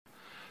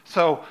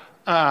So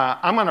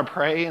I'm going to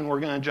pray, and we're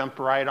going to jump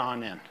right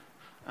on in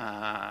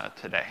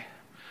today.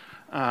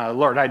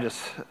 Lord, I just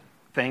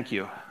thank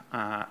you.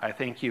 I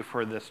thank you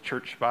for this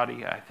church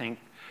body. I thank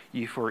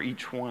you for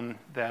each one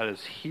that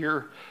is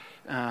here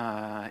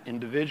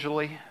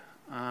individually.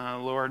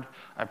 Lord,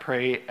 I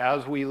pray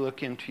as we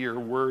look into your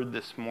word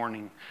this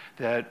morning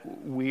that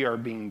we are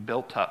being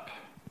built up,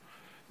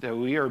 in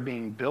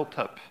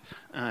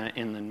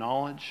the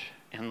knowledge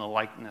and the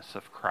likeness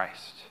of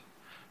Christ.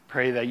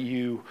 Pray that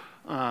you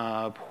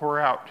pour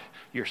out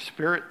your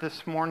Spirit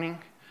this morning,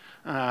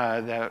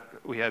 that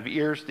we have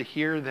ears to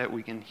hear, that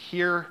we can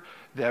hear,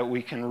 that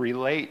we can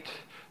relate,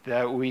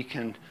 that we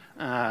can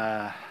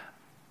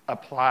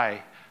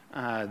apply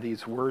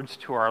these words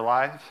to our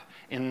lives,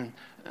 and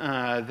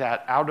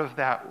that out of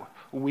that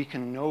we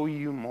can know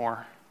you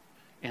more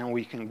and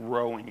we can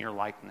grow in your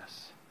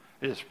likeness.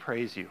 I just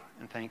praise you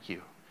and thank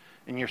you.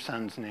 In your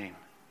Son's name,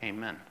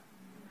 amen.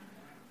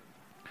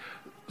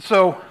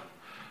 So,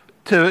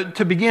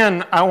 to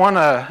begin, I want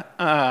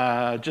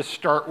to just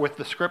start with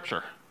the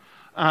scripture.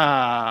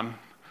 1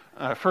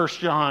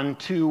 John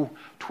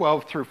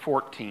 2:12 through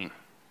 14.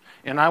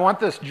 And I want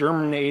this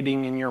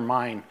germinating in your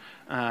mind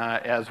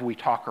as we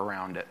talk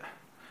around it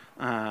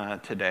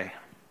today.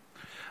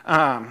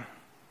 I'm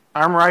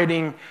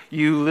writing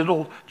you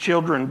little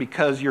children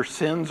because your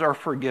sins are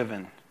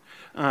forgiven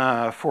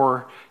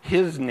for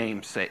his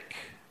name's sake.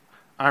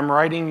 I'm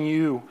writing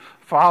you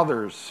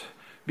fathers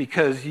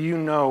because you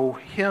know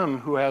him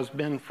who has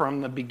been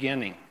from the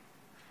beginning.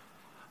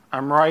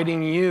 I'm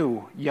writing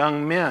you,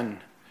 young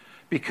men,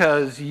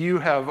 because you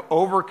have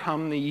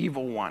overcome the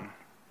evil one.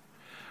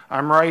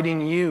 I'm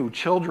writing you,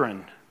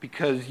 children,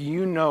 because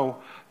you know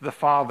the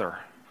Father.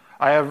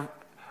 I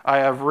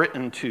have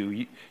written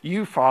to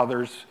you,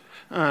 fathers,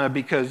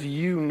 because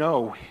you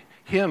know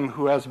him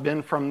who has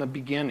been from the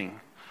beginning.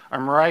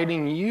 I'm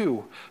writing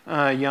you,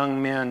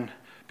 young men,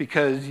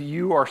 because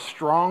you are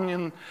strong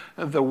and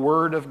the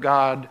word of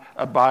God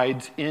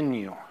abides in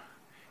you,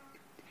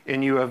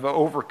 and you have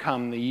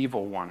overcome the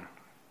evil one.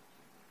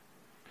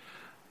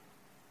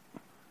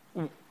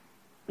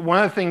 One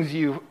of the things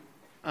you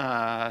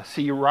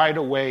see right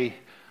away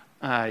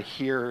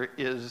here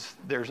is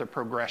there's a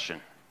progression.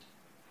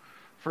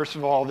 First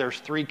of all, there's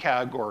 3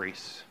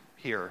 categories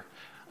here.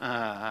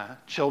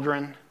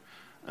 Children,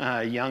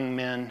 young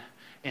men,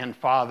 and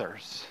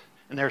fathers.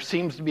 And there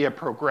seems to be a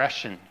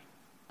progression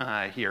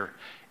here.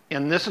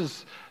 And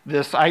this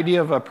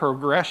idea of a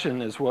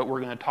progression is what we're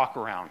going to talk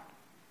around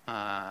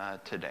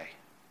today.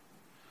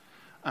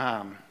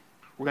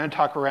 We're going to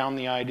talk around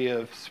the idea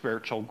of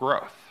spiritual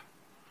growth.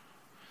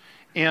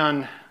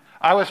 And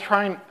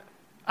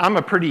I'm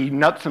a pretty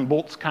nuts and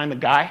bolts kind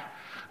of guy,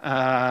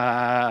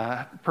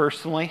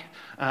 personally.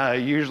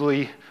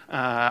 Usually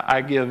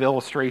I give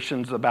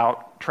illustrations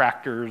about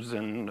tractors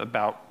and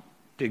about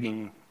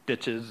digging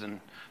ditches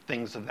and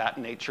things of that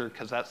nature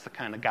because that's the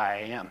kind of guy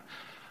I am.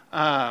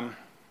 I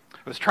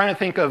was trying to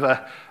think of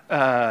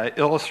an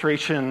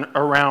illustration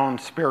around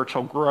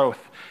spiritual growth,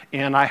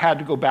 and I had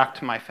to go back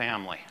to my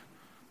family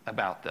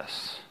about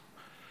this.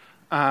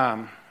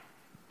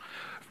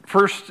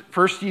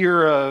 First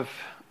year of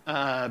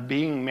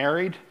being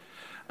married,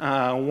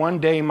 one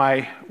day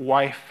my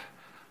wife,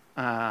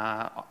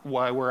 while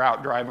we're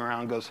out driving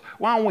around, goes,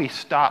 "Why don't we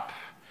stop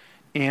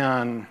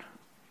and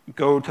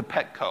go to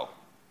Petco?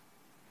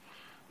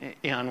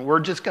 And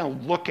we're just going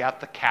to look at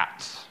the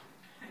cats."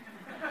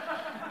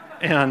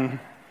 And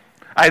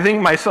I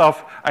think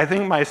myself,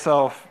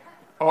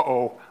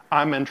 uh-oh,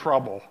 I'm in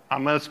trouble. I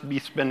must be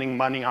spending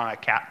money on a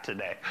cat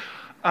today.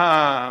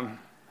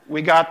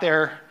 We got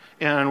there,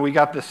 and we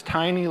got this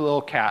tiny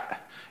little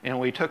cat, and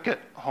we took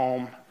it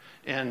home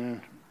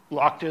and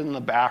locked it in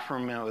the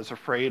bathroom, and it was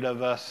afraid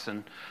of us,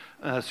 and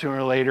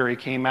sooner or later he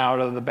came out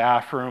of the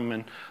bathroom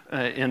and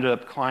ended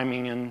up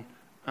climbing in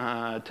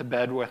to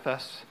bed with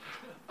us.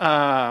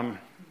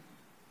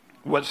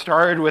 What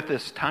started with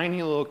this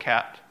tiny little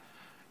cat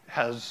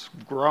has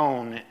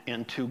grown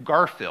into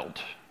Garfield.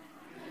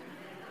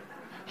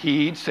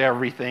 He eats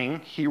everything.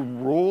 He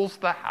rules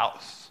the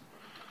house.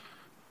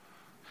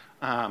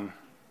 I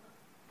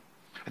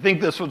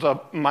think this was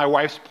my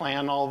wife's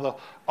plan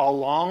all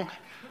along.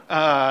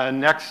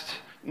 Next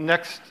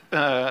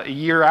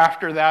year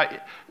after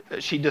that,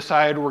 she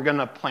decided we're going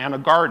to plant a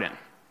garden.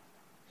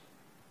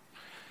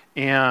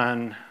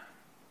 And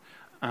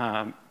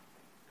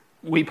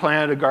we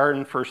planted a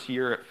garden. First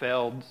year it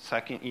failed.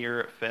 Second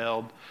year it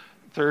failed.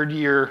 Third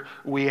year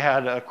we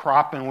had a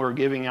crop and we're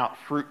giving out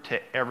fruit to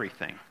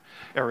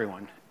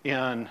everyone.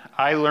 And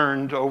I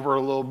learned over a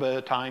little bit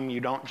of time,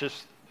 you don't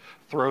just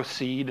throw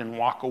seed and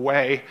walk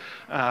away.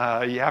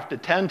 You have to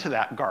tend to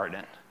that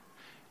garden.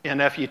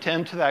 And if you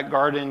tend to that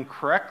garden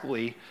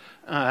correctly,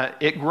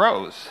 it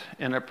grows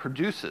and it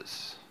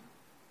produces.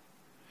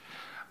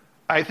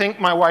 I think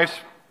my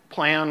wife's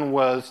plan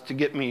was to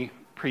get me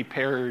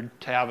prepared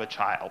to have a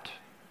child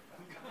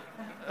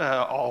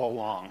all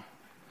along.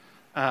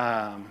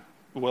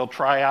 We'll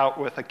try out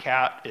with a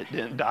cat. It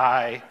didn't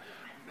die.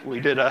 We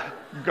did a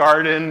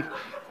garden.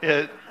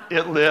 It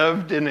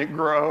lived and it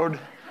growed.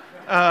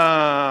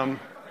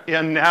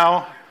 And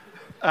now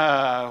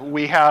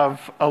we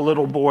have a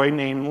little boy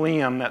named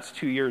Liam that's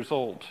 2 years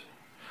old.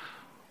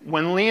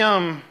 When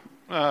Liam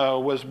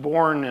was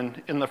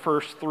born in the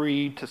first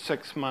 3 to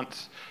 6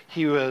 months,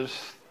 he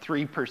was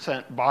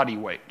 3% body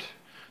weight.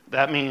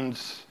 That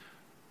means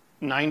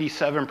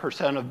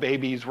 97% of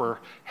babies were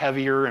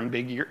heavier and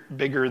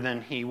bigger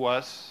than he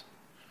was.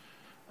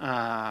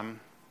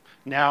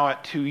 Now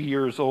at 2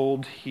 years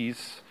old,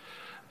 he's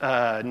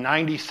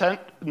 97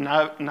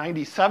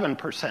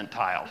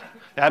 percentile.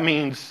 That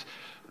means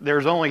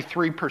there's only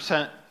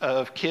 3%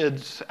 of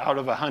kids out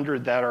of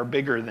 100 that are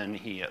bigger than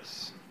he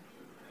is.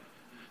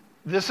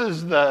 This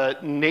is the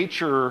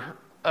nature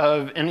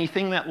of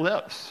anything that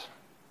lives.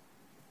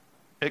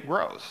 It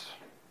grows.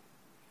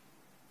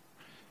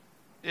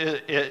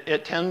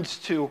 It tends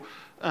to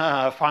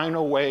find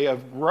a way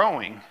of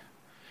growing.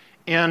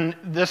 And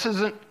this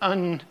isn't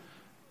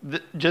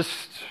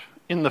just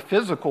in the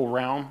physical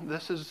realm,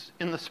 this is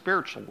in the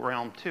spiritual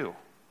realm too.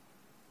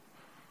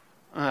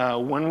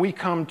 When we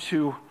come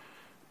to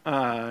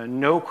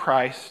know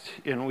Christ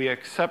and we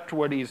accept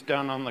what he's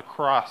done on the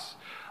cross,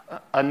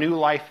 a new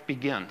life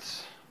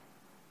begins.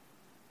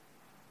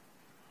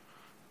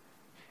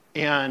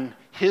 And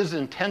his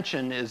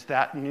intention is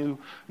that new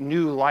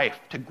life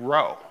to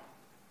grow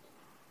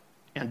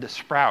and to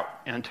sprout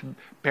and to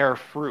bear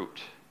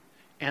fruit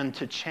and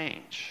to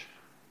change.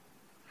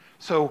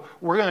 So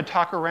we're going to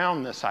talk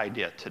around this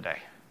idea today.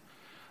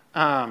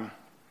 I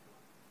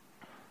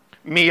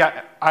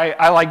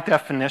like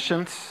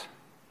definitions.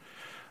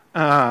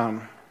 I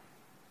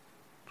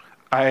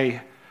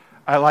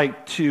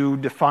like to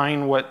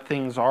define what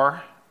things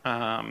are.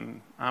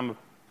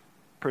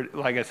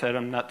 Like I said,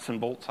 I'm nuts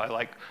and bolts. I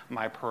like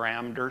my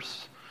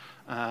parameters,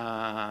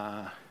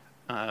 and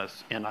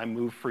I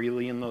move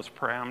freely in those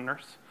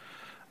parameters.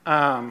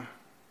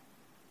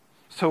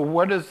 So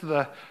what is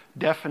the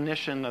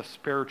definition of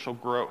spiritual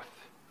growth?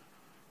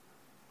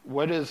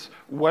 What is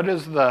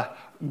the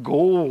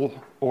goal,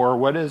 or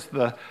what is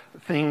the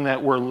thing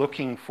that we're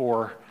looking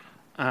for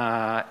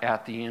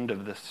at the end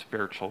of this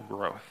spiritual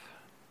growth?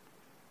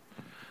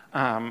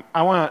 I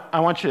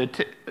want you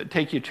to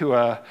take you to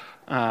a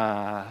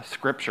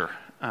scripture.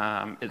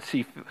 It's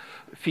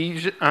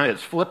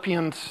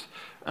Philippians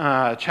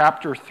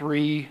chapter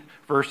 3,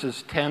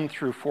 verses 10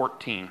 through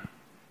 14.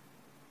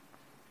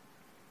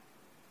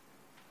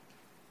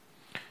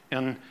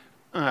 And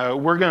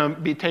we're going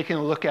to be taking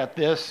a look at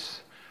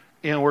this,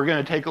 and we're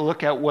going to take a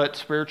look at what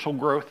spiritual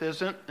growth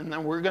isn't, and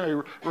then we're going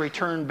to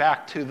return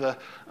back to the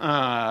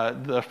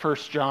 1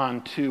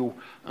 John 2,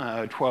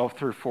 12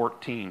 through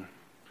 14.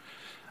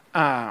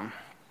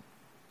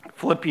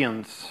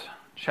 Philippians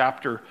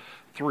chapter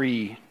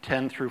 3,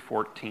 10 through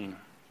 14.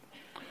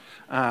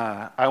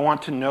 I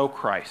want to know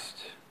Christ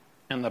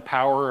and the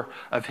power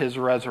of his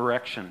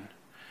resurrection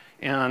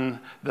and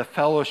the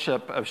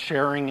fellowship of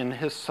sharing in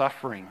his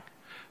suffering,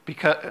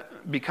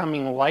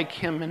 becoming like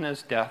him in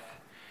his death,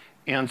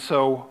 and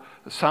so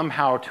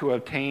somehow to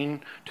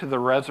attain to the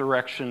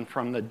resurrection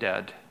from the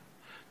dead.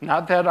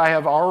 Not that I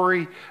have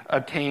already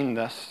obtained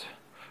this,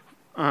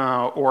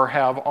 or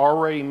have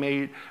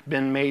already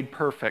been made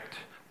perfect,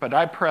 but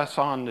I press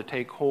on to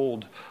take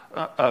hold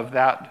of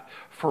that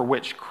for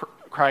which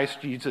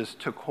Christ Jesus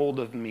took hold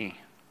of me.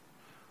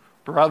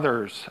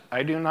 Brothers,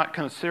 I do not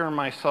consider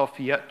myself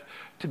yet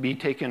to be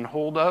taken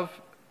hold of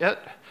it,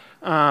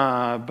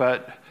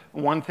 but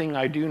one thing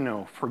I do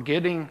know,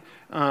 forgetting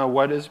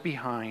what is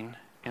behind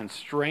and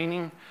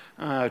straining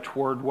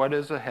toward what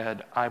is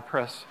ahead, I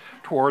press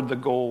toward the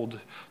goal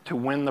to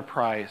win the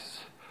prize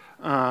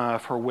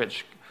for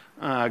which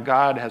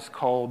God has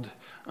called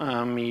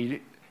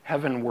me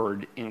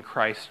heavenward in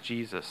Christ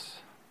Jesus.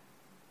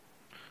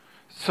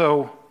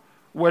 So,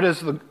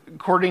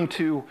 according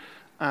to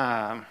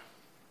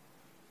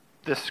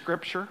this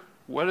scripture,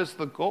 what is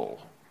the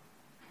goal?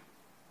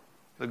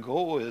 The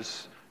goal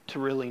is to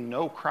really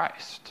know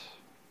Christ,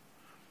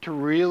 to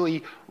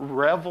really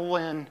revel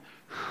in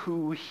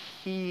who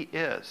he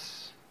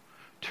is,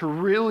 to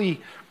really,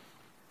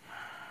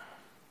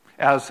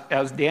 as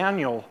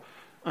Daniel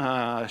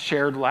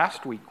shared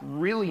last week,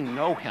 really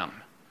know him.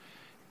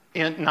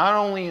 And not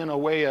only in a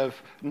way of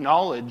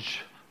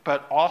knowledge,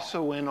 but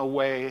also in a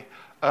way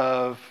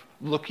of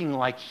looking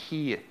like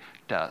he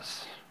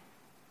does,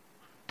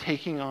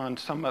 taking on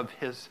some of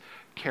his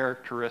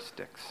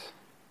characteristics.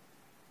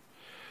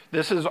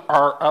 This is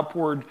our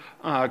upward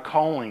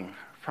calling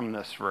from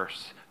this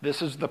verse.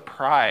 This is the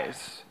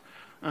prize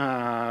we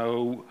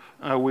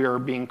are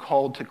being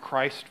called to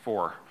Christ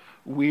for.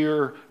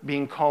 We're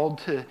being called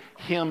to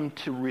him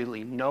to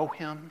really know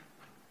him,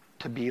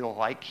 to be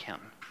like him.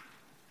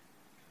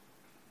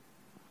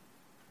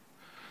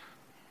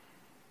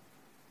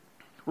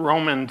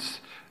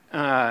 Romans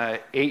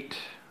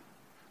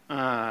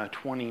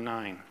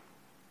 8:29.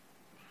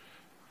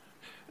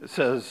 It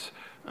says,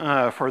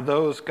 for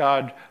those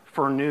God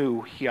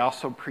foreknew, he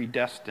also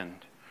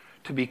predestined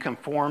to be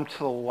conformed to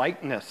the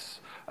likeness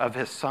of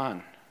his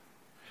Son,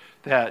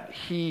 that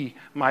he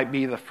might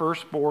be the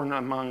firstborn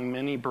among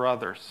many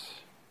brothers.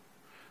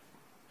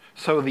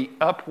 So the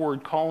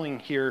upward calling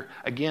here,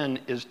 again,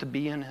 is to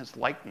be in his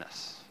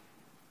likeness.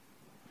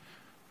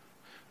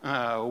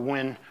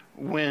 When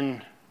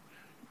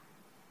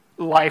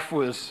life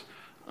was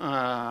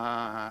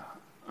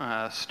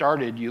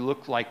started, you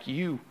looked like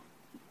you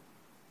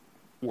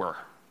were.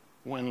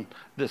 When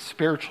the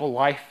spiritual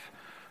life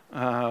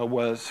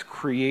was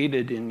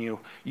created in you,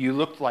 you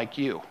looked like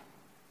you.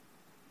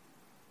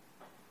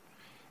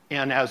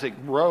 And as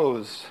it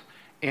grows,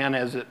 and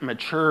as it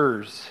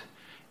matures,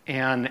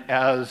 and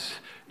as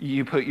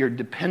you put your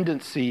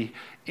dependency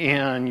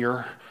and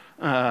your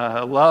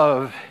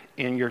love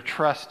and your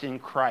trust in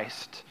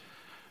Christ,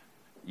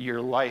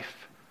 your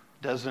life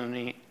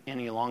doesn't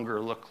any longer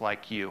look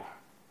like you.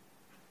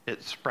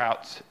 It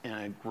sprouts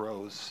and it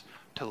grows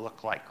to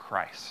look like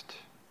Christ.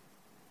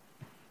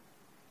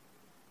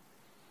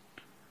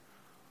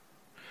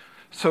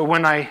 So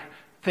when I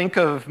think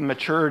of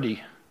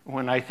maturity,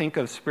 when I think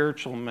of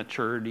spiritual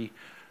maturity,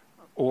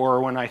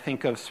 or when I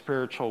think of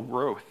spiritual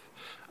growth,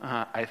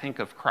 I think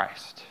of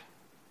Christ.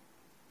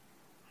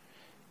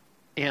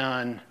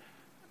 And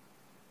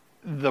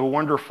the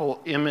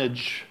wonderful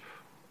image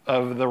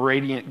of the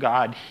radiant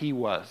God he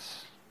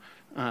was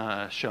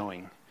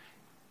showing.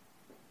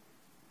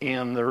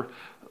 And the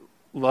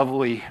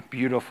lovely,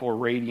 beautiful,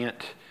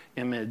 radiant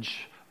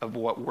image of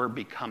what we're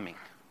becoming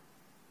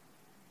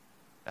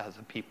as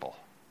a people.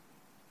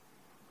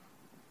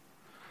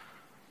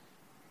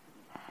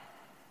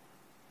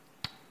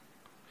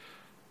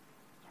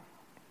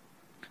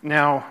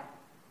 Now,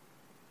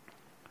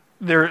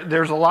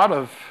 there's a lot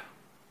of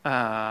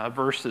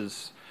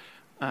verses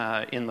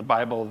in the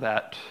Bible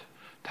that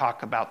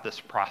talk about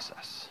this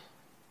process.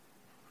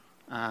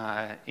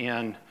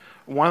 And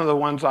one of the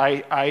ones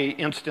I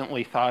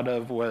instantly thought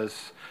of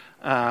was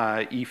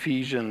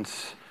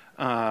Ephesians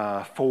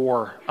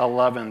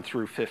 4:11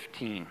 through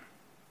 15.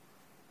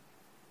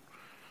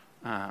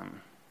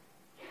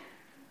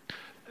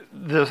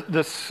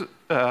 This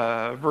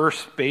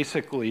verse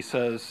basically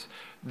says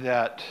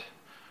that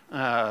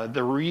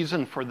the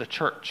reason for the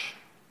church,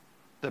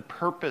 the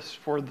purpose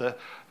for the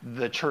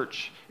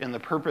church, and the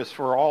purpose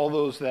for all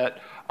those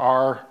that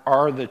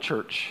are the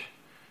church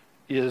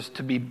is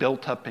to be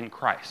built up in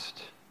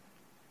Christ.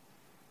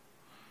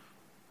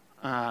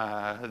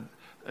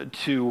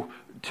 To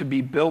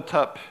be built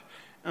up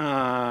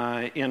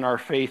in our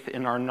faith,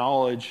 in our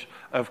knowledge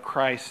of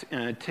Christ,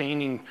 and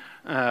attaining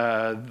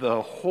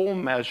the whole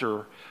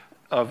measure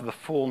of the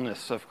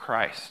fullness of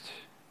Christ.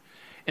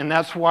 And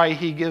that's why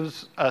he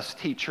gives us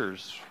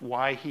teachers,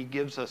 why he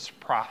gives us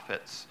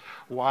prophets,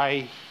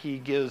 why he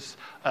gives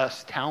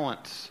us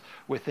talents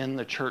within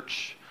the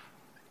church.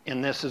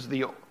 And this is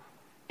the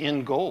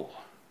end goal,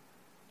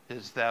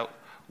 is that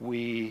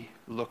we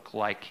look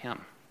like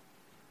him.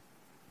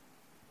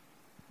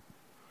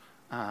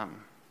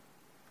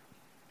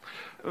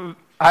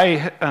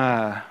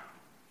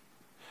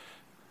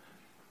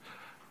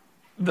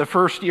 The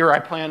first year I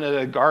planted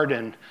a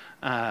garden,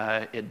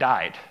 it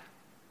died.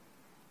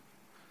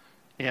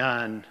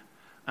 And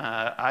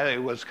I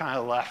was kind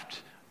of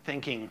left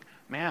thinking,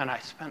 man, I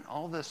spent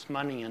all this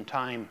money and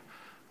time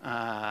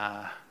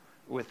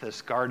with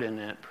this garden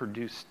and it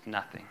produced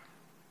nothing.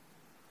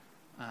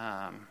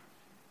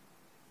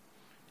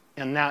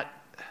 And that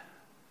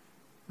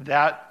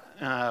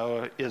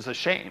is a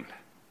shame,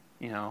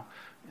 you know.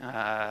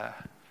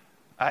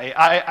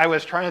 I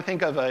was trying to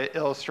think of an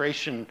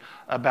illustration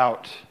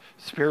about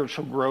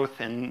spiritual growth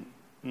and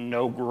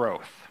no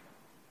growth,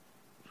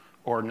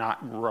 or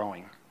not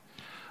growing.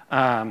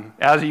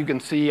 As you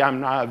can see, I'm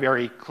not a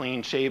very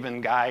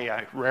clean-shaven guy.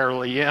 I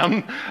rarely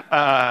am.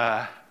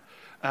 I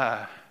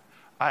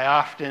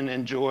often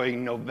enjoy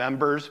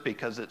Novembers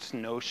because it's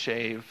no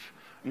shave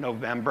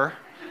November.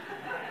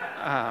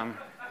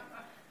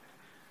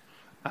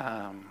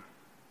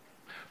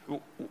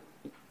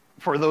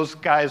 For those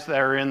guys that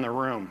are in the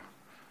room,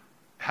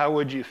 how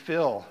would you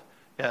feel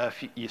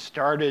if you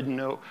started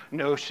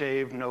no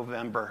shave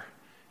November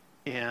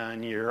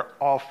and you're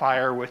all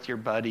fire with your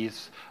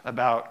buddies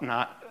about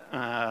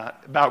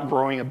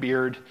growing a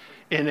beard,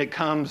 and it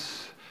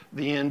comes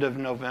the end of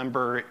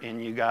November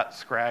and you got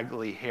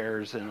scraggly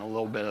hairs and a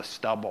little bit of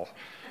stubble,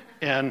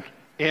 and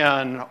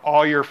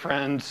all your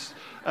friends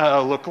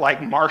look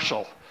like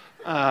Marshall?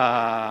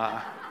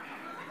 That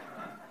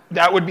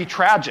would be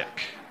tragic.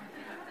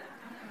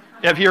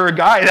 If you're a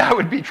guy, that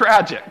would be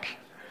tragic.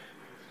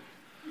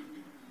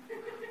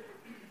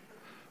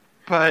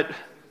 But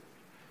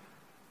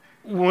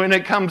when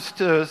it comes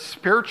to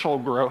spiritual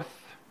growth,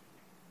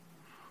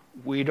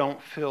 we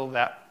don't feel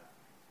that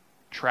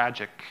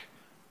tragic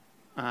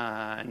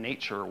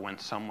nature when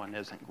someone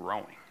isn't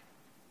growing.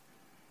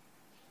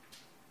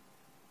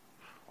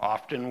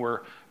 Often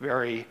we're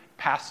very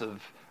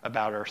passive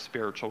about our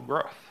spiritual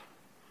growth.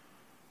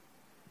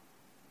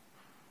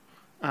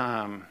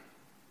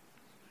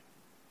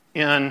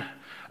 And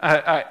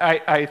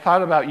I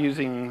thought about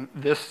using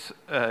this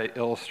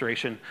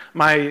illustration.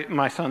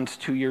 My son's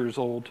 2 years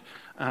old,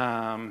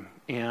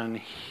 and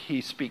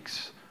he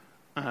speaks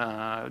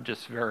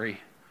just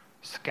very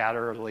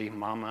scatteredly,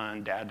 mama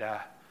and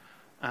dada.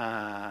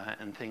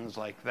 and things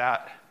like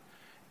that.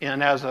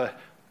 And as a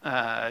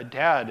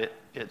dad,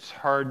 it's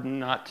hard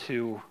not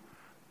to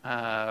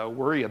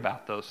worry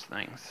about those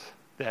things,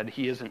 that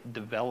he isn't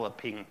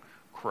developing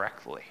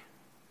correctly.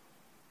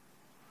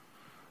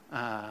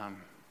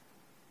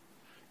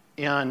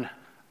 And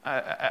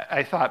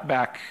I thought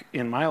back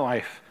in my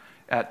life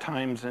at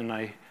times, and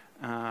I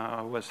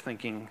was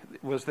thinking,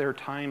 was there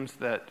times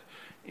that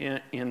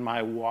in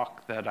my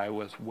walk that I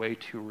was way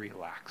too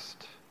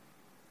relaxed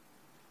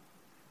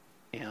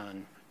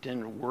and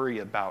didn't worry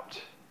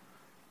about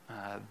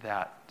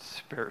that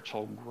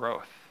spiritual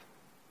growth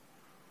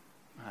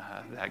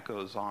that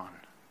goes on?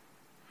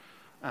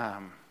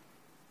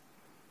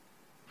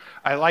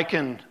 I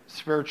liken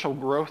spiritual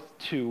growth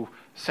to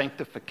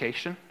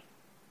sanctification.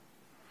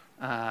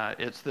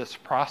 It's this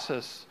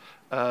process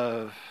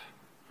of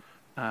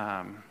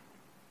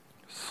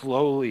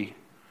slowly,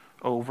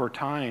 over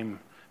time,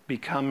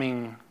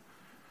 becoming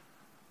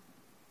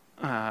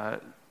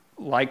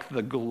like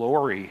the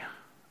glory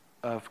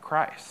of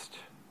Christ.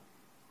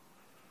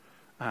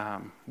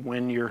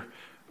 When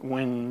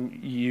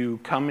you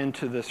come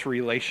into this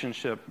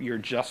relationship, you're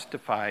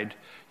justified,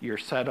 you're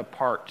set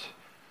apart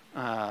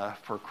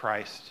for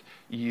Christ,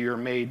 you're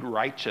made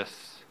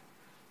righteous.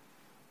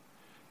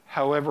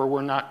 However,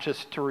 we're not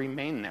just to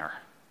remain there.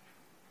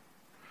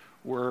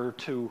 We're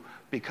to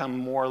become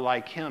more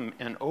like him.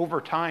 And over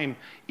time,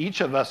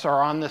 each of us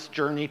are on this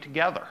journey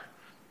together.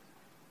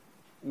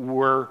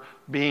 We're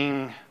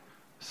being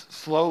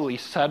slowly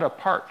set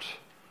apart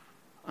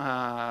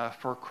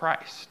for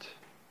Christ.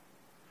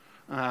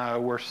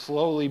 We're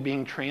slowly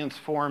being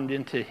transformed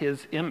into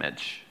his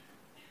image.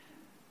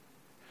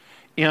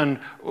 And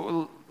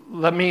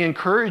let me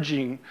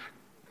encouraging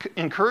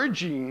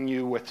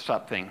you with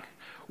something.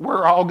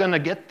 We're all going to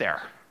get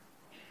there.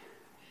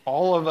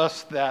 All of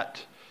us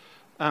that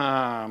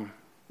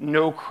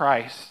know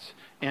Christ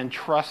and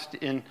trust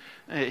in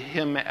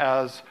him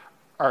as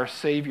our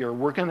Savior,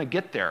 we're going to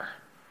get there.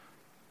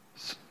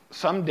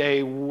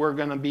 Someday we're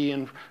going to be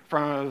in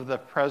front of the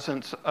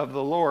presence of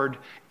the Lord,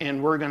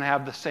 and we're going to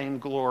have the same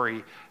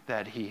glory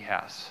that he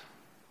has.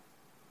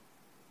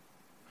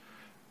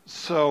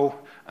 So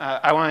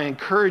I want to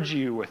encourage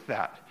you with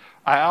that.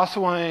 I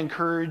also want to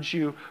encourage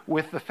you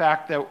with the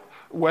fact that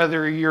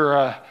whether you're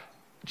a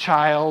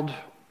child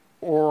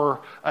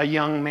or a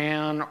young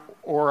man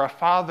or a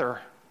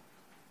father,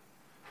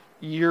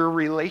 your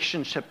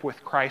relationship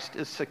with Christ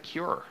is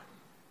secure.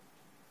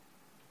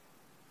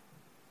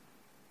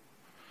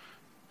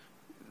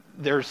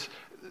 There's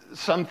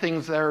some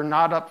things that are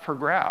not up for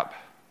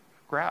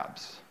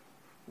grabs.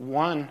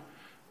 One,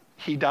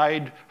 he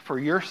died for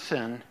your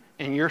sin,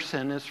 and your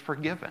sin is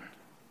forgiven.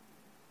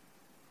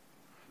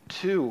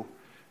 Two,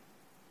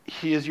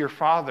 he is your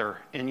father,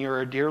 and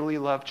you're a dearly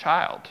loved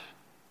child.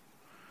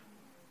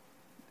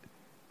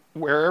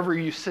 Wherever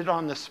you sit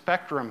on the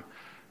spectrum,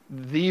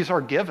 these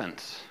are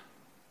givens.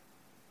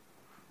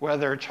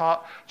 Whether a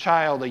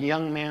child, a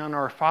young man,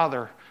 or a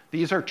father,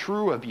 these are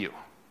true of you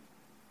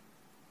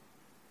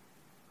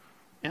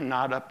and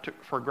not up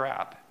for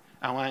grab.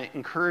 I want to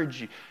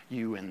encourage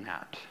you in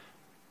that.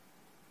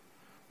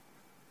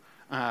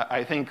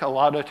 I think a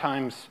lot of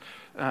times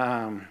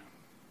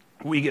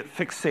we get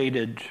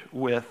fixated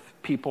with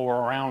people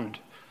around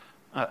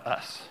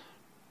us.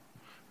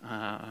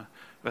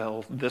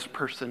 Well, this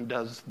person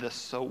does this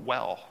so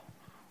well,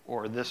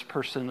 or this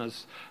person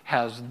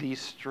has these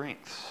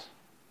strengths.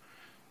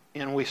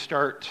 And we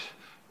start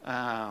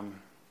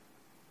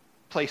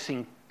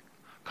placing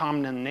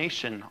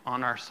condemnation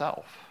on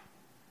ourselves.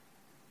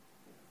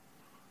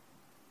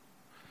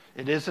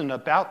 It isn't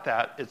about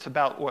that. It's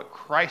about what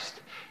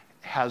Christ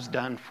has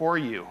done for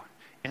you.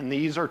 And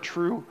these are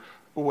true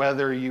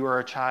whether you are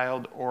a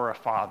child or a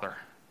father,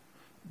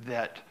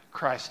 that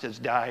Christ has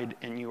died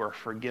and you are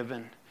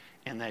forgiven,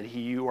 and that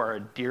you are a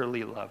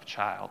dearly loved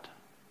child.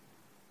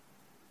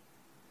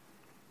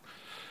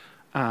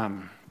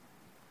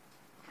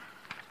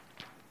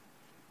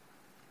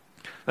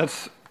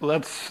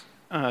 Let's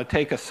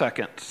take a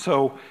second.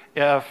 So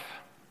if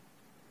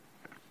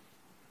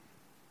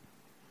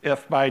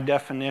by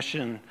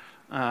definition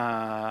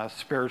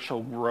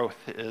spiritual growth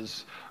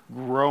is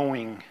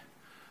growing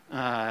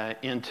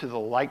into the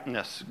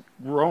likeness,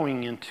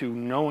 growing into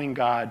knowing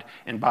God,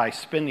 and by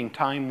spending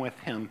time with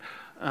him,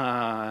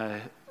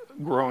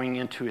 growing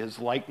into his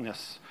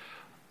likeness,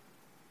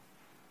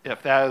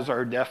 if that is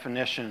our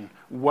definition,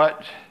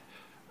 let's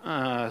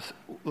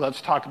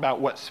talk about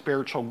what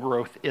spiritual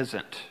growth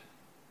isn't.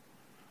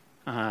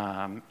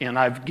 And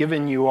I've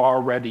given you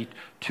already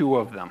two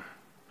of them.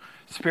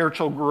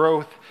 Spiritual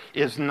growth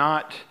is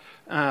not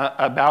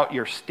about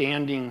your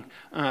standing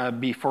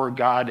before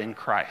God in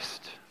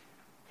Christ.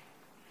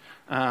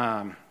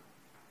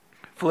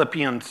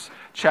 Philippians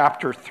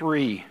chapter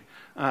 3,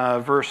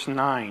 verse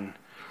 9.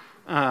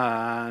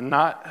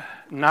 Not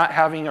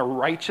having a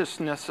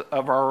righteousness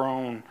of our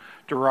own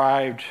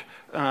derived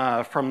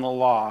from the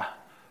law,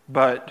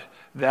 but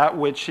that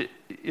which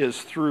is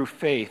through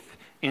faith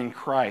in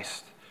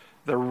Christ,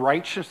 the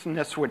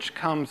righteousness which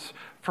comes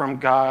from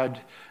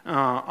God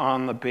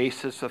on the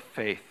basis of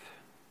faith.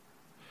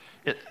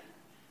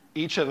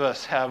 Each of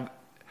us have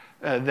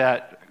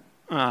that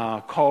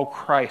call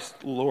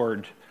Christ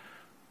Lord.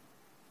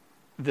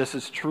 This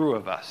is true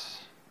of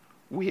us.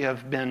 We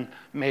have been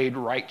made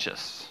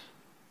righteous,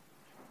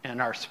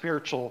 and our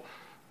spiritual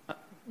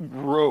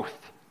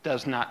growth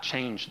does not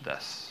change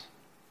this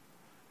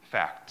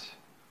fact.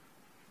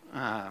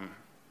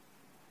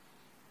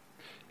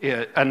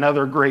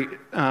 Another great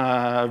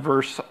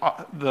verse,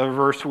 the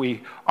verse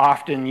we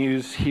often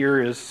use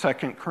here is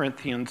 2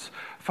 Corinthians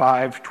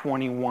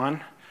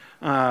 5:21.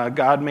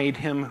 God made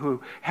him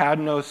who had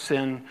no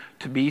sin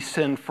to be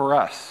sin for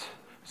us,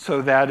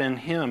 so that in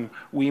him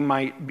we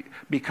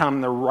might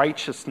become the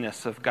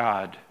righteousness of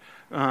God.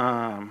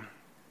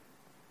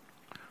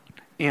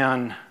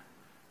 And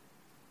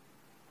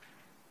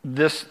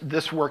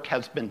this work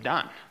has been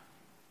done.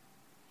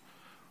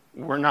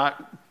 We're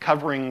not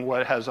covering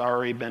what has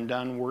already been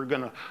done. We're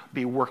going to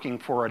be working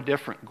for a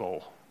different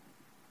goal.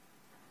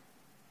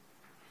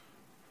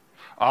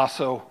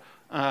 Also,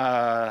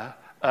 a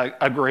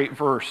great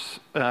verse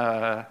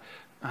that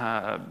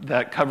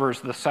covers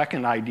the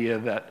second idea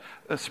that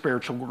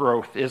spiritual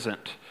growth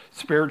isn't.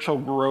 Spiritual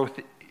growth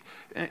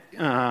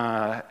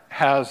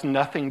has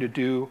nothing to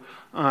do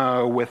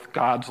with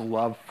God's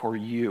love for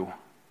you.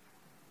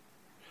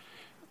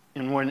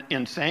 And when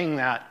in saying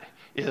that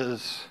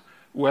is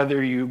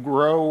whether you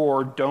grow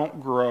or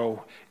don't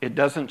grow, it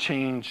doesn't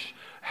change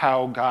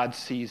how God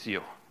sees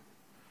you,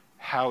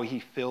 how he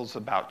feels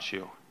about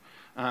you.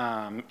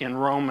 In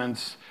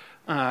Romans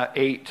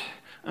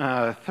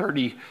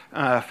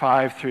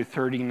 8:35 through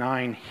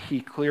 39, he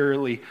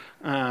clearly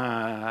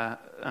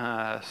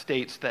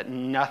states that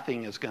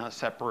nothing is going to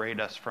separate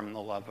us from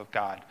the love of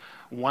God.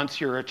 Once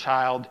you're a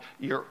child,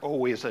 you're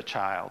always a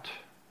child.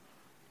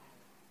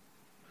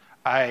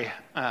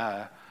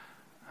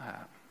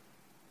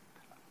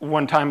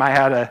 One time I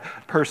had a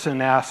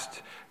person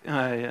asked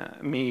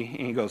me,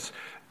 and he goes,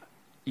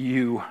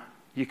 you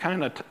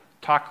kind of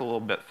talk a little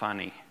bit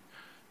funny.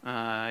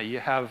 You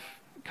have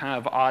kind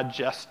of odd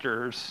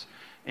gestures,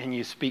 and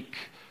you speak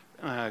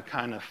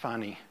kind of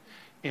funny.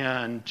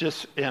 And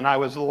I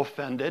was a little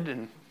offended,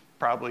 and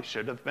probably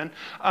should have been.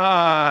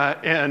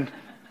 And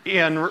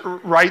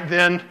right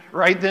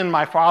then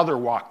my father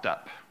walked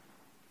up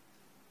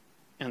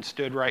and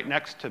stood right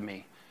next to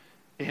me.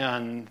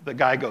 And the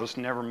guy goes,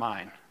 "Never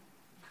mind.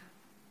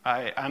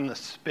 I'm the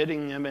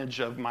spitting image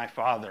of my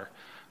father,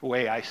 the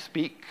way I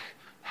speak,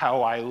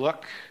 how I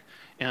look."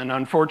 And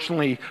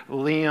unfortunately,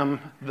 Liam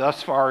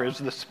thus far is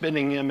the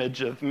spitting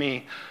image of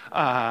me.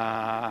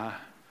 I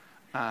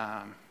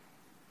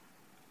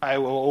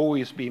will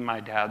always be my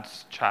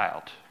dad's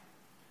child.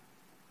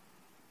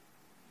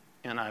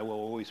 And I will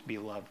always be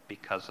loved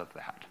because of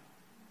that.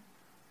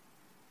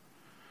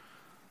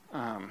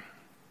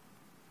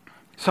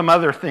 Some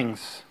other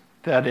things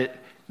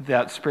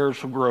that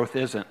spiritual growth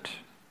isn't.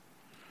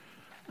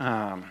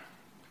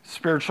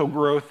 Spiritual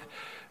growth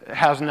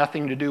has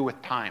nothing to do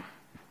with time.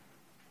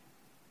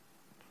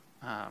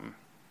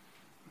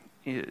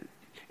 In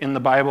the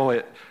Bible,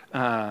 it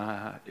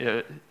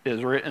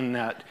is written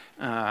that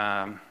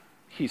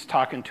he's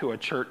talking to a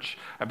church.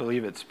 I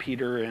believe it's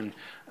Peter, and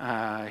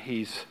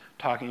he's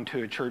talking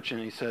to a church, and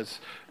he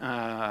says,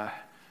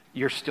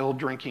 "You're still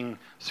drinking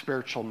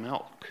spiritual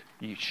milk.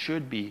 You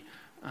should be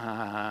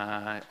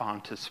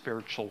onto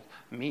spiritual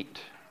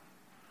meat."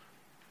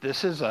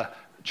 This is a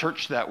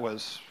church that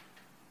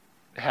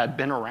had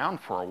been around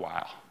for a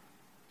while.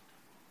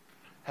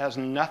 Has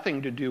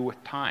nothing to do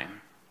with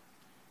time.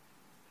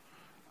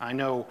 I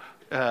know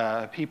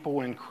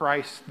people in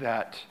Christ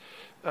that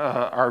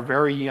are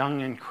very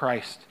young in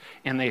Christ,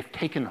 and they've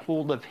taken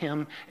hold of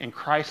him, and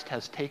Christ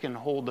has taken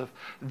hold of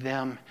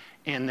them,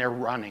 and they're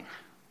running.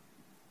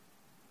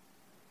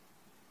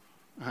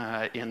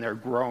 And they're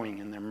growing,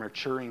 and they're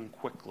maturing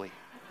quickly.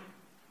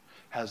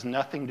 Has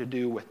nothing to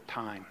do with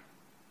time.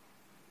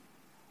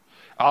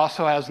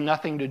 Also has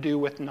nothing to do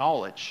with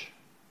knowledge.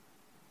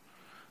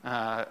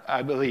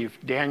 I believe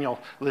Daniel,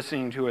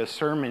 listening to his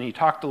sermon, he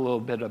talked a little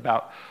bit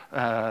about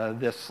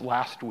this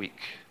last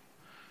week.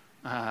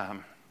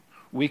 And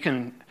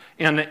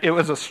it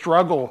was a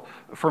struggle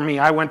for me.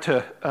 I went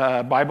to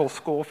Bible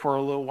school for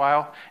a little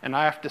while, and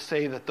I have to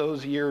say that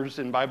those years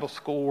in Bible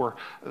school were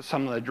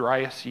some of the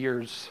driest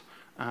years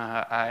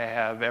I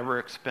have ever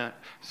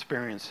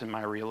experienced in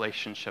my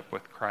relationship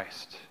with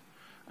Christ.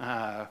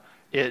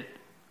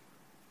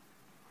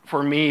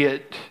 For me,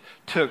 it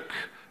took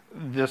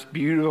this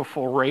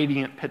beautiful,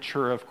 radiant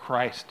picture of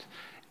Christ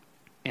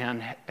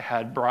and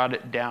had brought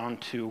it down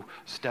to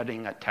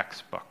studying a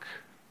textbook.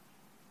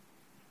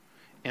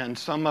 And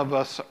some of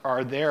us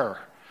are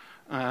there.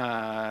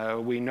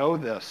 We know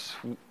this.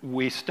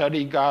 We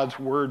study God's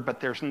word, but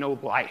there's no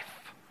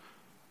life.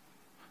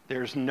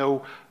 There's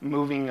no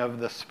moving of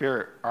the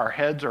Spirit. Our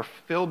heads are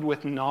filled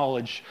with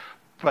knowledge,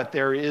 but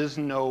there is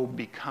no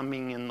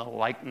becoming in the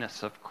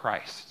likeness of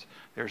Christ.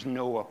 There's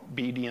no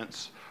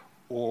obedience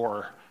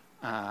or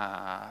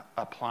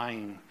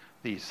applying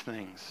these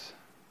things.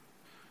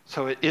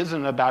 So it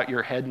isn't about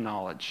your head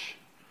knowledge.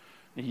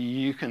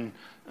 You can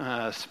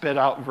spit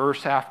out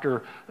verse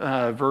after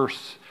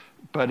verse,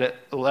 but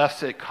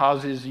unless it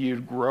causes you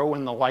to grow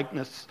in the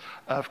likeness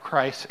of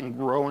Christ and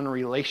grow in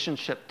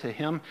relationship to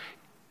him,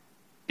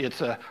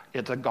 it's a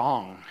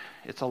gong.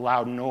 It's a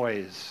loud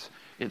noise.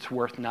 It's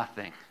worth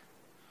nothing.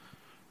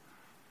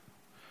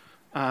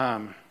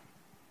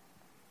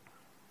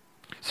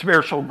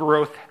 Spiritual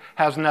growth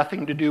has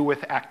nothing to do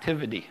with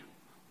activity.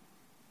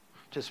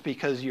 Just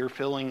because you're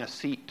filling a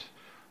seat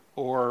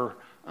or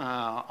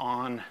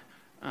on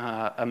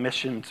a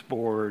missions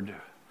board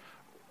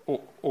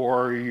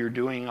or you're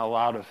doing a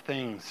lot of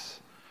things,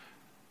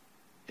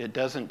 it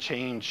doesn't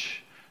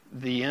change.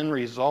 The end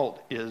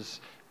result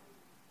is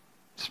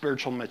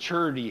spiritual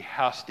maturity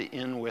has to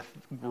end with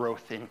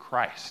growth in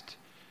Christ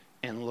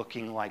and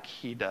looking like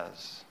he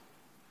does.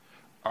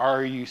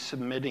 Are you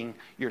submitting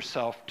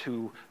yourself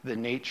to the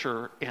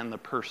nature and the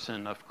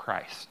person of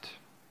Christ?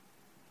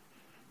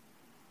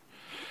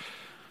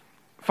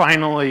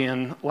 Finally,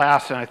 and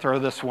last, and I throw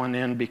this one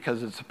in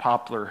because it's a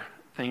popular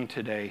thing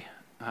today,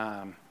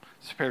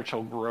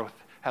 spiritual growth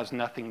has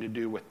nothing to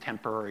do with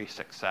temporary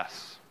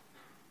success.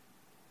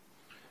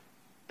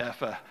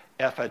 If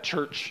a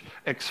church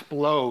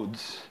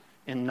explodes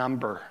in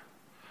number,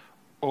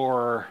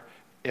 or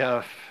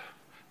if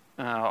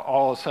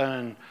all of a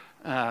sudden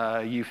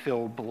you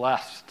feel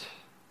blessed,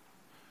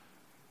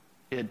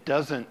 it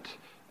doesn't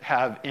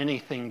have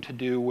anything to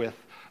do with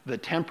the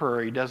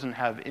temporary, doesn't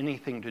have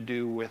anything to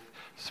do with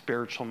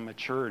spiritual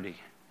maturity.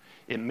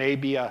 It may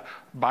be a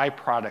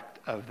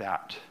byproduct of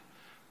that,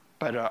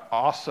 but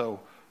also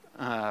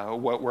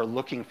what we're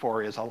looking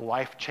for is a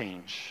life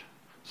change,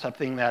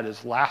 something that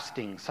is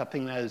lasting,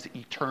 something that is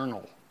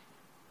eternal,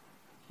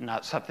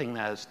 not something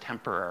that is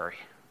temporary.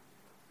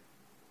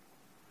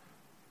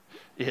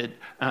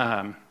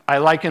 I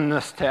liken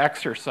this to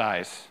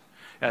exercise.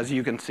 As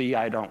you can see,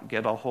 I don't do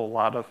a whole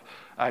lot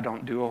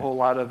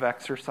of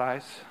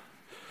exercise.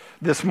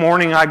 This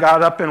morning I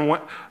got up and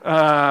went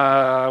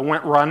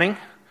running.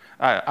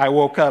 I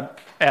woke up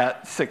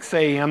at 6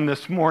 a.m.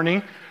 this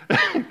morning.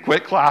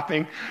 Quit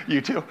clapping,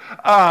 you two.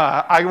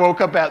 I woke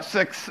up at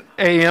 6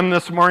 a.m.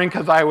 this morning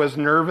because I was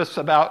nervous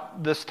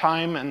about this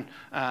time, and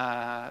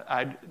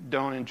I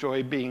don't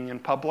enjoy being in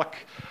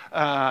public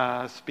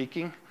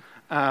speaking.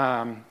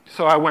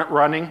 So I went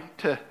running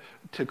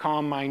to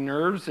calm my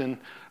nerves, and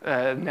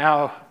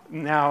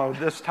now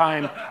this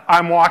time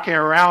I'm walking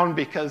around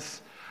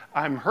because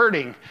I'm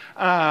hurting.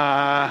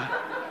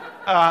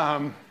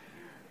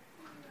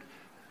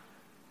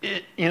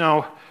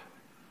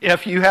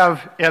 If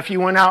you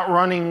went out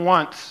running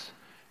once,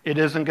 it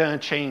isn't going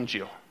to change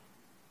you.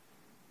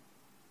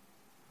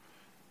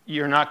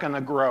 You're not going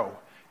to grow.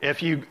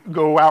 If you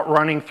go out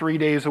running 3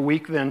 days a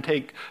week, then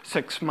take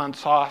 6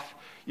 months off,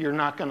 you're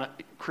not going to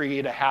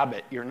create a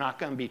habit. You're not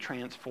going to be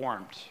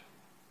transformed.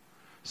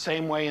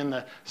 Same way in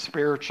the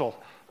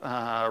spiritual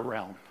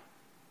realm.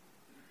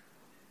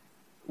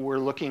 We're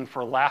looking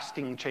for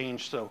lasting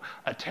change, so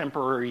a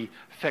temporary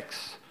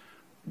fix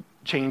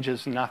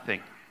changes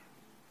nothing.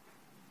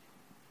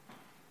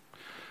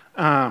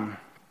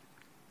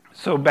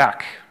 So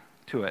back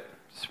to it.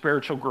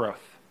 Spiritual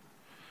growth.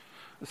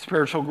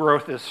 Spiritual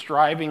growth is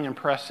striving and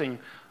pressing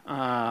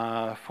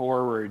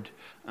forward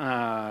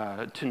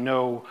to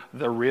know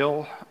the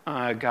real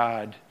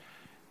God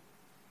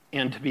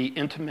and to be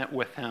intimate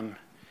with him,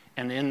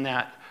 and in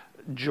that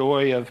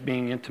joy of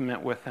being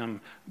intimate with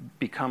him,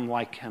 become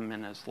like him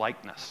in his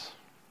likeness.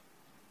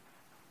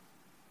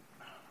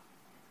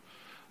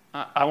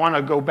 I want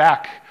to go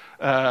back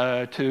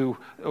to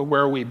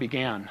where we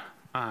began.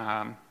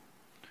 1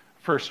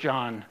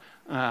 John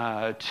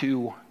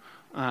 2,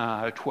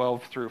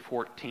 12 through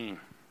 14.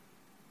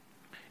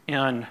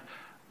 And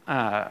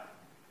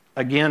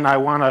again, I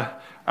want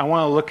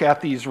to look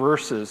at these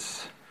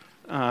verses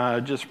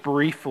just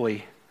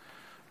briefly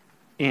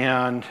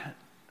and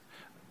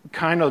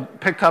kind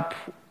of pick up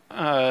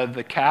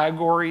the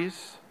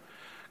categories,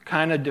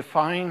 kind of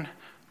define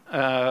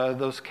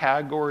those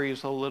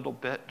categories a little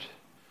bit,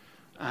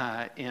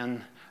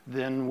 and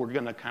then we're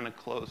going to kind of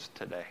close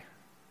today.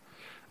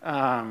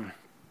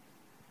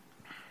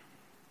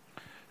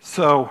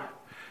 So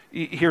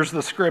here's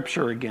the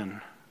scripture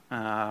again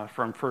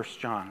from 1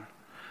 John.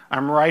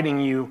 I'm writing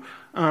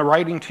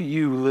to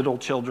you, little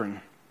children,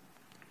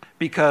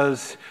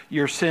 because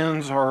your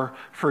sins are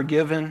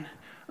forgiven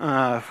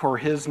for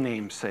his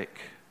name's sake.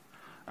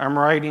 I'm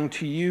writing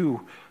to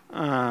you,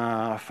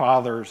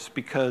 fathers,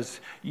 because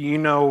you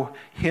know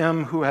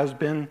him who has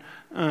been...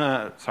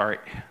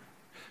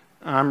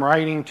 I'm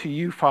writing to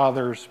you,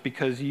 fathers,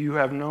 because you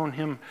have known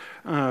him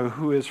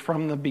who is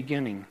from the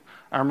beginning.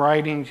 I'm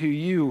writing to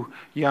you,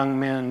 young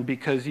men,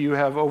 because you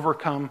have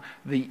overcome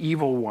the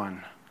evil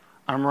one.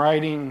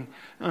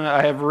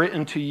 I have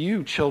written to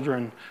you,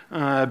 children,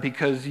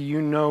 because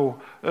you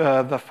know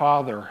the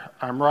Father.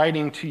 I'm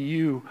writing to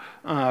you,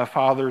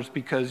 fathers,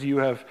 because you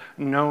have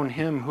known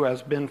him who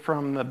has been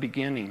from the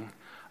beginning.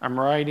 I'm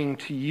writing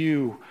to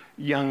you,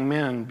 young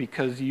men,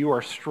 because you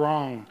are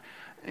strong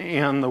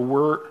and the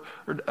word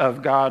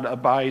of God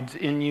abides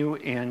in you,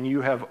 and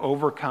you have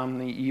overcome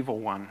the evil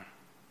one.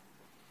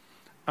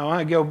 I want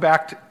to go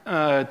back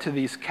to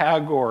these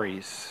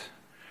categories,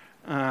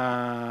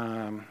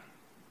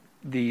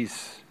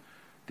 these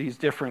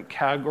different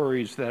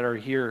categories that are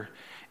here.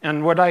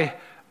 And what I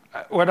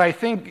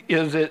think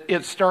is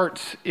it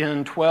starts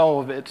in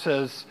 12. It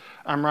says,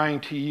 I'm writing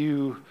to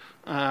you,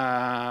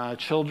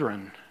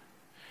 children.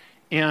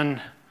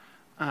 And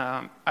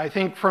I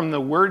think from the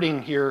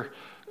wording here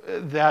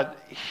that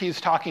he's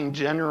talking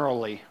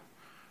generally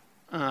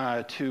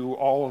to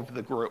all of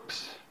the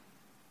groups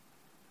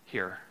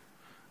here.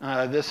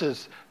 This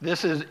is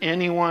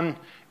anyone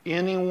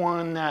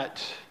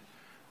that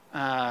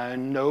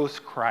knows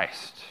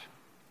Christ,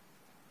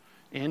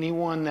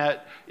 anyone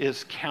that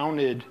is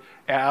counted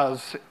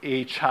as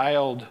a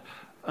child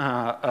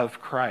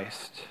of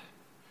Christ.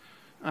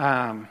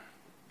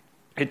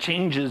 It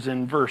changes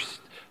in verse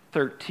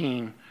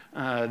 13,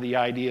 the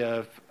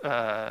idea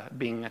of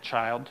being a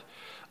child,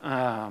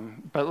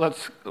 but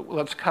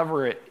let's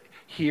cover it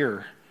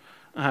here.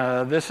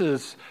 This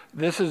is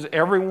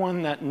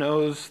everyone that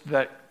knows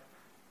that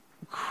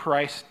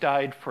Christ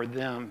died for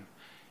them,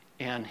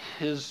 and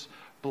his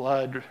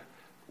blood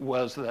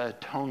was the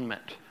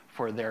atonement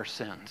for their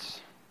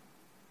sins.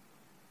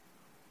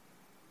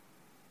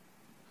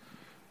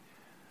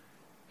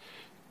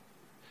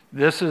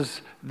 This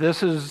is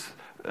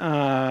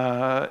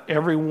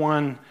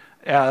everyone,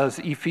 as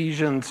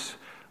Ephesians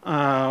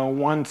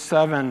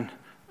 1:7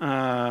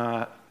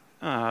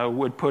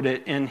 would put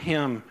it. In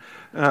him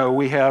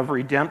we have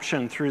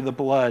redemption through the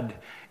blood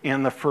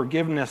and the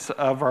forgiveness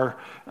of our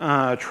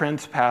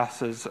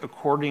trespasses,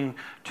 according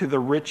to the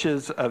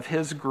riches of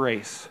his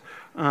grace,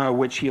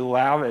 which he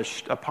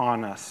lavished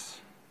upon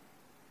us.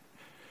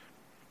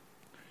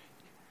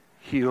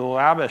 He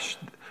lavished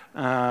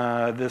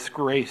this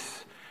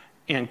grace,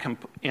 and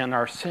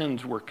our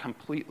sins were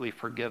completely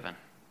forgiven.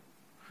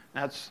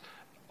 That's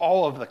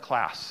all of the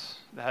class.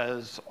 That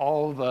is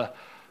all the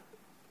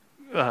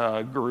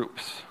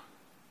groups.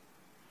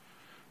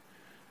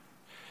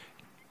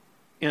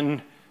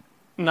 And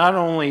not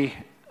only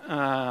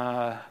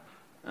that,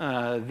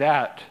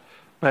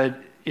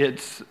 but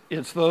it's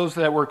those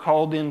that were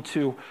called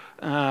into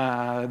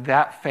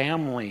that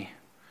family,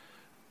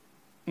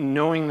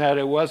 knowing that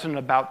it wasn't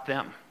about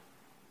them.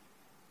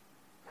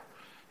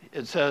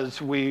 It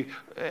says we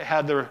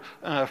had the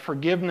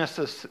forgiveness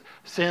of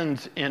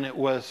sins, and it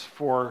was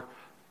for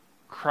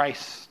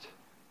Christ's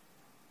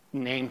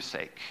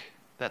namesake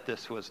that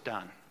this was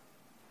done.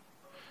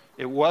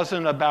 It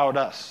wasn't about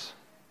us.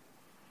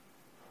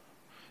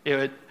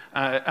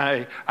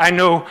 I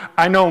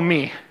know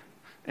me,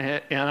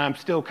 and I'm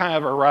still kind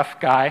of a rough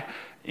guy.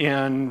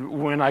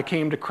 And when I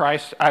came to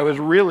Christ, I was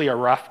really a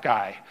rough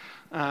guy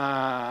when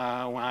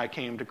I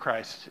came to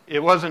Christ.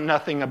 It wasn't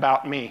nothing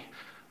about me.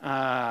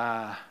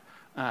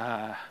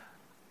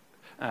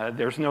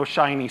 There's no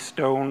shiny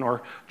stone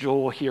or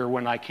jewel here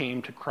when I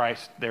came to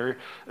Christ.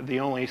 The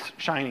only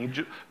shiny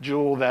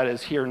jewel that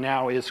is here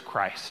now is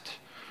Christ.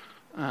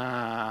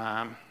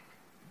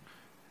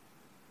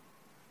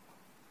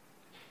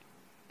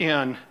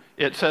 And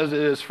it says it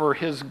is for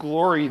his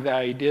glory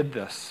that he did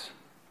this.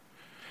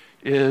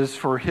 It is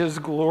for his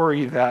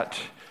glory that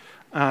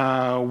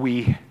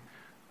we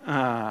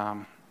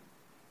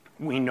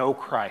know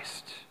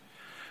Christ.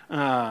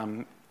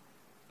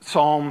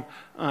 Psalm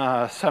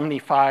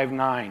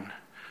 75:9.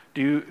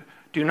 Do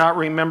not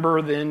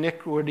remember the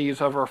iniquities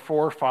of our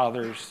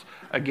forefathers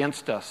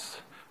against us.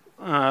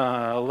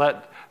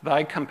 Let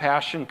thy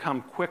compassion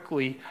come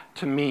quickly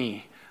to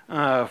me,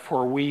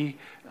 for we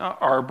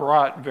are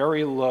brought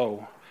very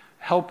low.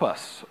 Help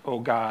us, O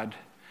God,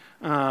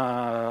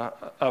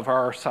 of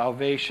our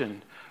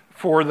salvation,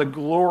 for the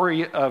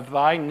glory of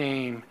thy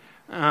name,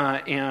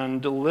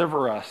 and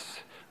deliver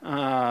us.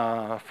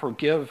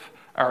 Forgive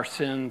our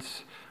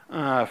sins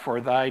for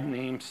thy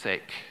name's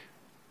sake.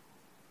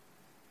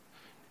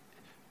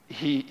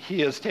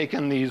 He has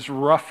taken these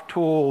rough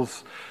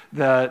tools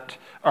that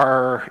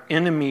are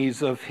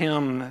enemies of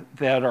him,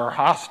 that are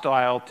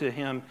hostile to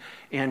him,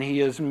 and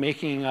he is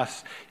making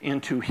us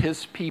into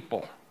his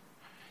people,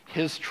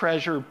 his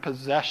treasured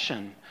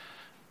possession.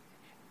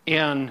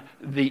 And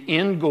the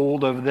end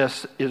goal of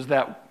this is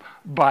that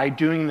by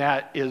doing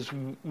that is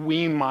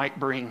we might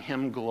bring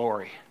him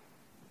glory.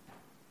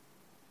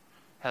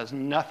 Has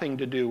nothing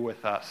to do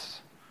with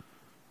us.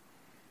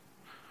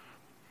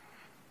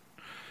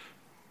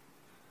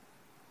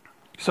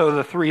 So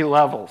the three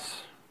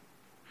levels.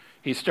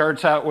 He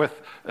starts out with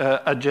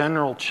a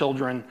general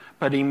children,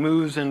 but he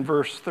moves in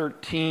verse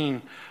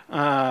 13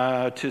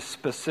 to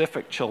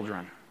specific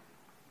children.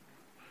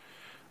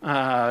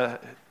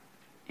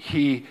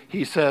 He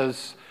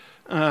says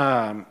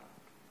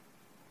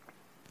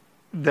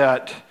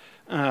that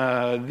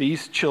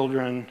these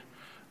children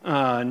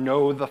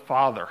know the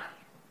Father.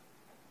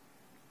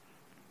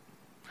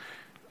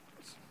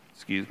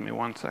 Excuse me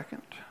one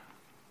second.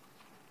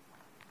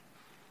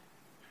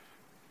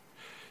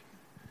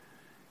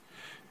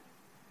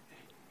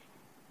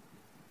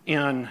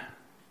 In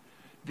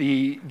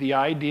The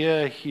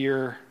idea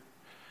here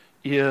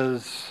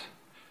is,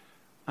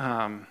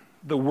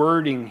 the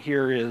wording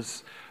here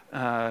is,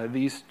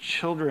 these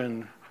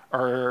children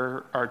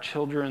are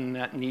children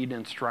that need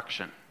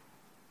instruction.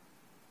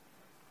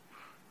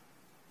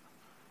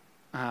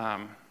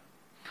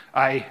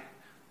 I've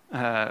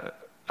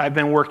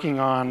been working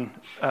on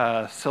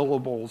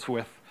syllables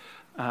with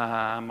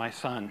my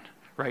son.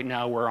 Right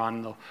now we're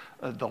on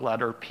the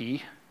letter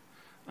P.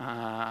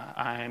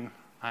 I'm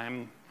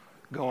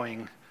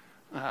going,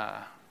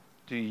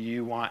 do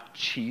you want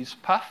cheese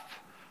puff?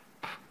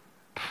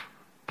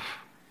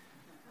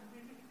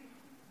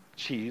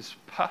 Cheese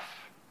puff.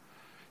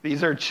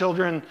 These are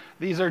children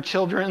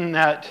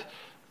that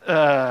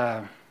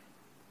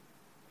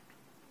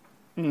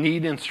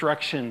need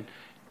instruction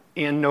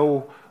and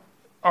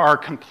are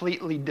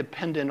completely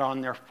dependent on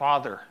their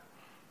father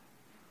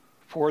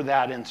for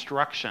that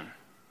instruction.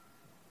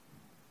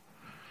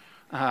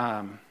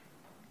 I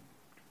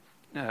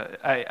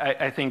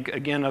think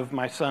again of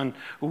my son.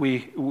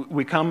 We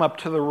come up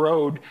to the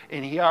road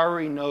and he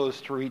already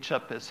knows to reach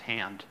up his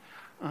hand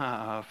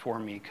for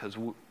me, because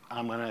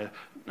I'm going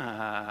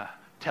to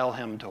tell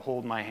him to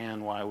hold my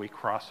hand while we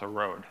cross a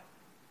road.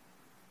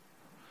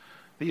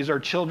 These are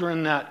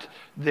children that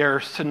their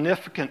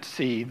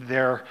significancy,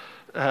 their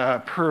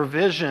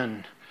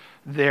provision,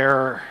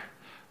 their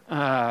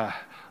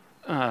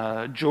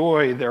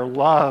joy, their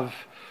love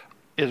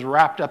is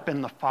wrapped up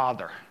in the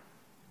Father.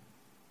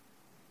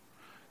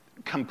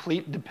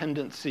 Complete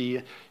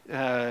dependency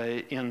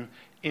in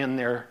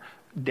their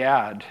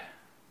dad.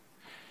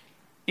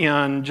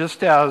 And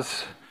just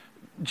as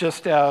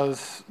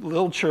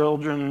little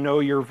children know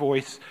your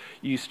voice,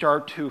 you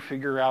start to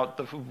figure out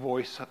the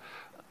voice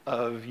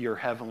of your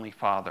Heavenly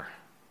Father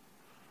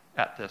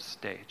at this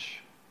stage.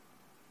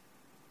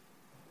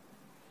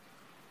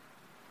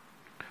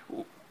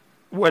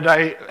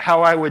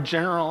 How I would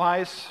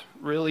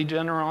really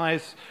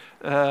generalize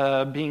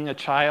being a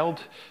child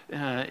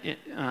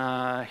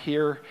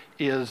here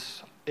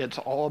is, it's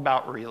all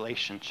about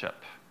relationship.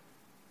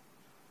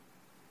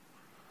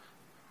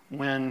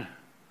 When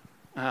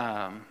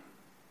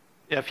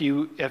if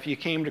you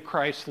came to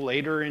Christ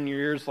later in your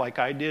years, like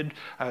I did,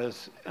 I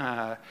was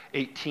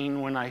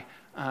 18 when I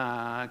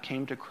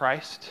came to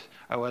Christ.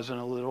 I wasn't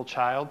a little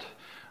child.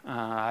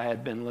 I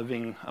had been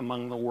living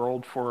among the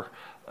world for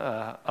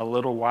a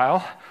little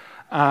while.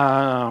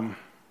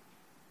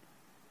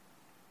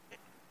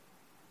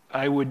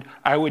 I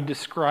would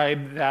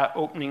describe that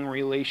opening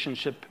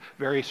relationship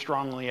very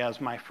strongly as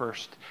my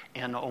first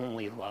and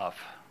only love.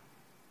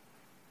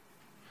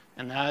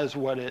 And that is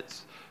what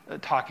it's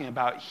talking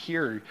about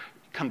here,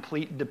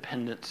 complete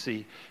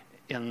dependency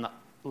in the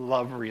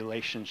love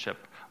relationship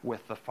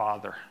with the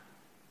Father.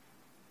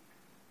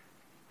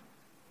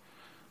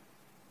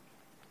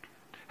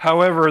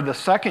 However, the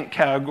second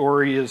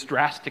category is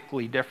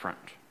drastically different.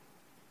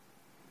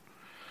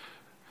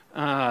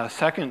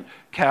 Second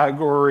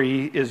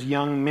category is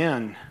young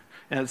men.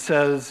 And it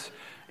says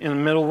in the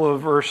middle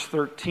of verse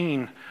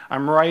 13,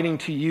 I'm writing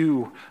to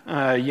you,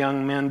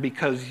 young men,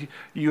 because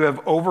you have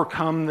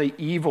overcome the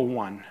evil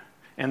one.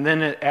 And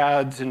then it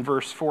adds in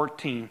verse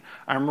 14,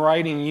 I'm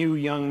writing you,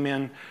 young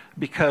men,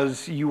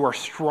 because you are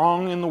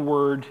strong in the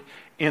word,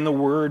 and the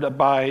word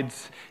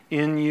abides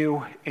in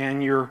you,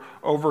 and you're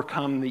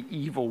overcome the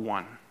evil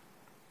one.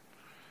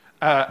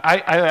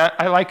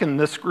 I liken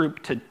this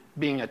group to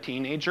being a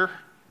teenager.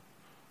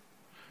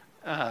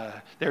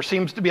 There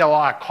seems to be a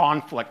lot of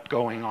conflict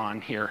going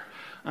on here.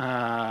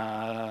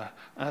 The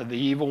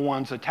evil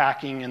one's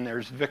attacking, and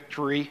there's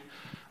victory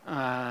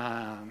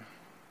going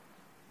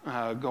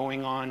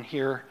on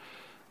here.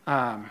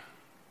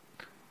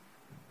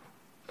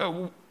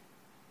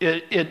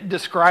 It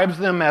describes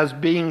them as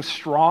being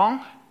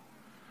strong,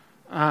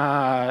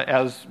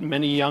 as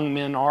many young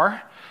men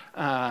are,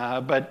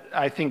 but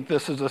I think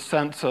this is a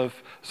sense of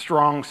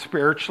strong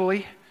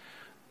spiritually.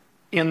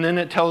 And then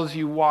it tells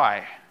you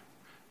why.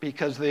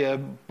 Because they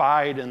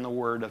abide in the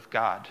Word of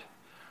God.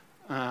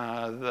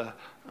 And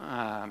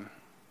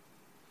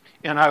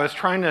I was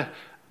trying to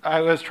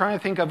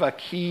think of a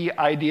key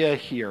idea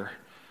here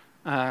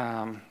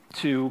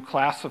to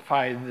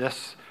classify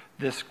this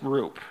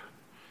group.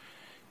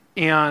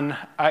 And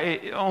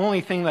the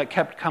only thing that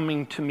kept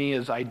coming to me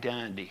is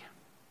identity.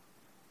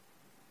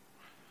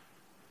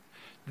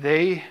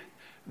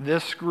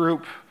 This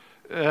group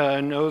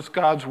knows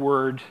God's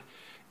Word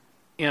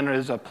and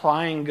is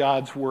applying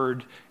God's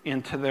Word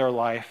into their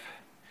life,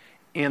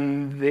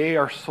 and they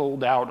are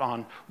sold out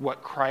on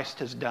what Christ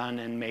has done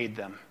and made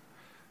them.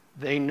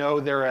 They know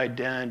their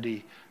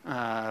identity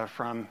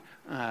from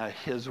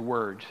His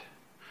Word.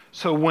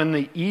 So when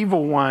the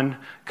evil one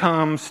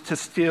comes to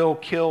steal,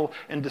 kill,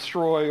 and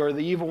destroy, or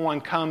the evil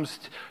one comes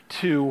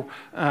to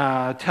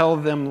tell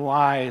them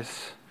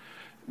lies,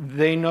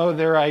 they know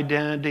their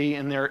identity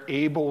and they're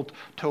able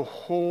to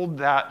hold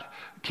that,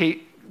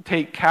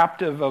 take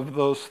captive of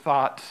those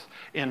thoughts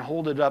and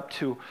hold it up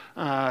to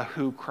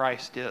who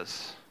Christ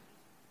is.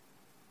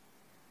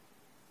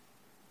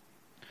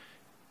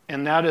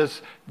 And that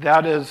is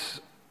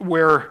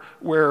where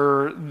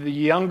the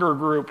younger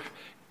group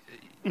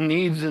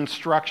needs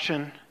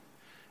instruction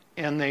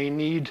and they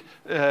need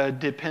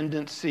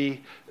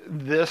dependency,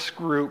 this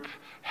group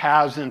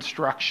has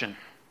instruction.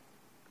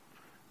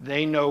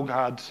 They know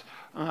God's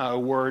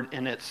word,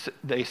 and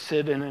they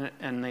sit in it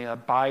and they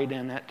abide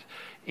in it.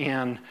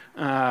 And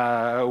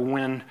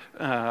when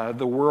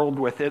the world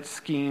with its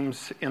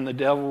schemes and the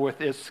devil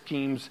with its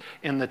schemes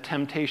and the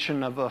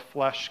temptation of the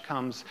flesh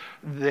comes,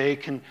 they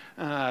can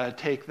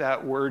take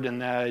that word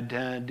and that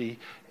identity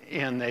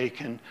and they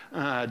can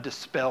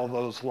dispel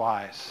those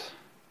lies.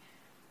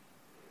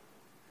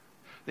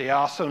 They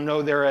also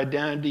know their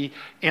identity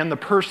and the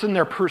person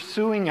they're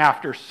pursuing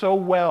after so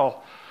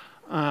well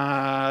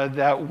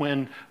that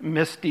when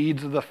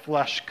misdeeds of the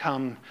flesh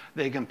come,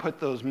 they can put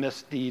those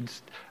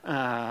misdeeds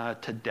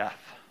to death.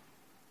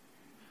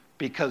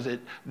 Because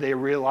they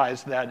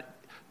realize that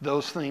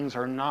those things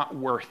are not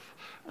worth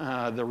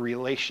the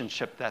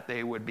relationship that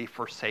they would be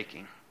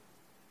forsaking.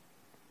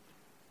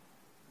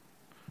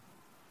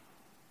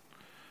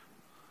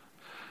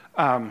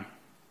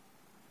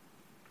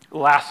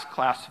 Last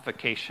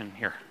classification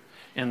here,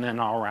 and then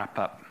I'll wrap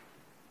up.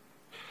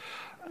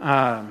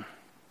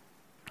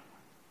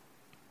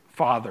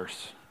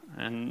 Fathers.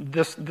 And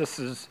this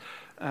is,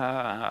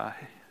 I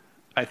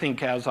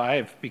think as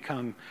I've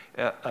become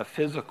a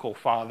physical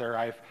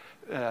father,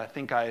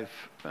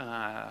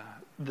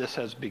 this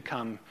has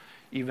become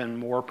even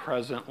more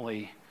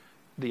presently,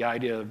 the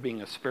idea of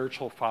being a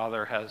spiritual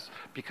father has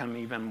become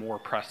even more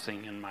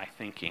pressing in my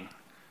thinking.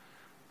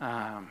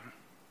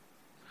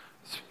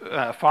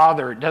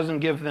 Father, it doesn't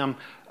give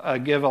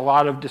a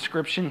lot of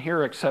description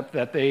here, except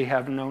that they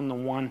have known the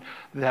one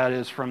that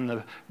is from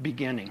the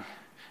beginning.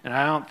 And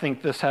I don't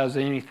think this has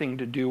anything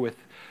to do with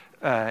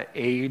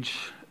age,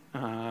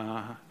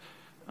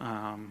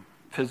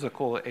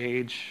 physical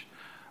age.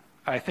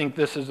 I think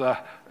this is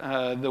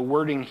the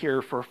wording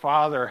here for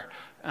father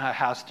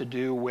has to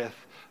do with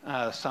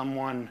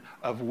someone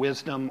of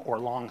wisdom or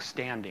long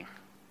standing.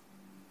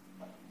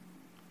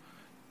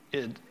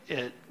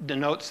 It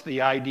denotes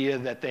the idea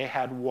that they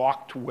had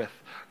walked with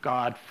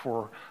God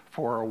for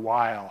a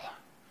while,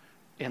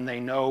 and they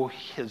know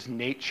his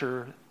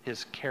nature,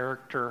 his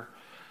character.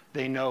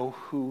 They know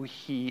who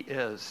he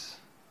is.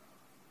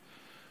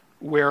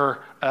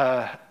 Where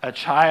a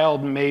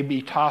child may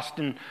be tossed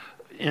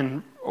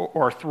in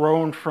or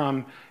thrown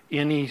from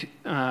any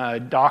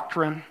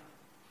doctrine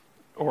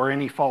or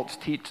any false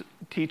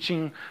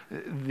teaching,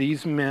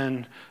 these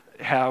men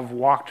have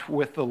walked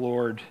with the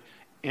Lord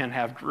and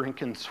have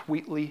drinking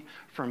sweetly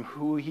from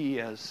who he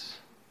is.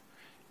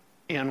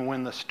 And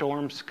when the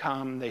storms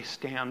come, they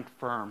stand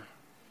firm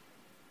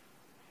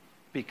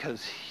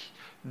because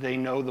they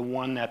know the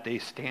one that they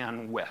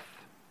stand with.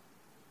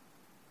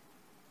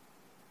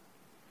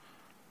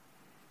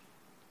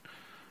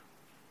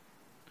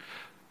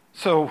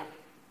 So,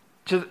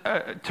 to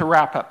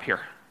wrap up here,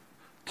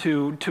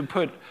 to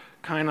put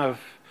kind of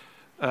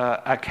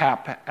a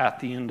cap at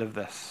the end of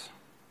this.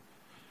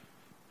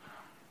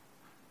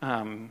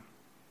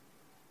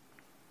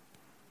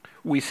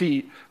 We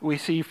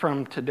see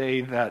from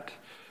today that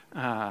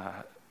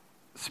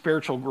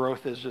spiritual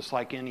growth is just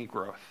like any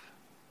growth.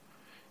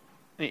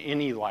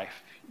 Any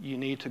life, you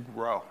need to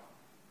grow.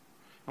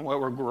 And what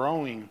we're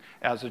growing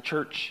as a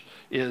church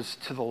is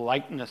to the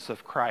likeness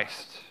of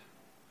Christ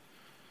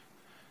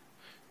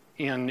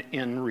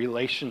in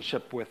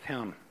relationship with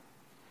him.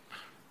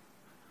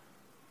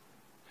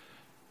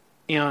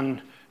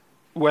 And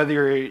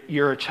whether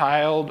you're a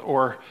child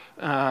or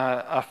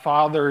a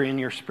father in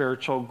your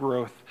spiritual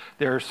growth,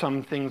 there are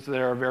some things that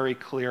are very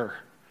clear.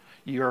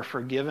 You are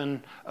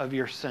forgiven of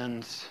your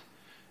sins,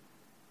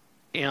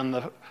 and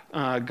the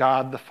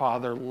God the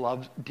Father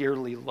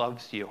dearly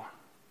loves you.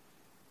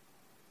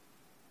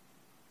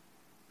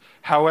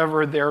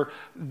 However,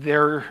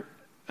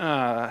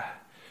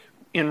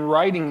 in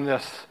writing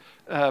this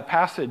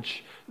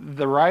passage,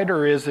 the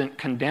writer isn't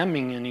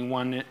condemning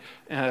anyone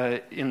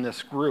in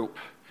this group.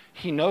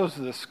 He knows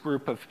this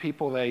group of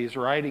people that he's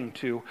writing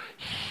to.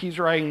 He's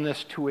writing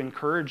this to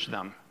encourage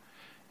them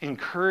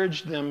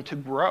to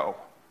grow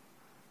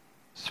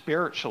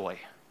spiritually,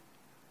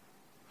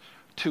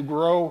 to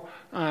grow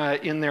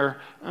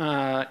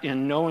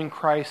in knowing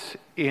Christ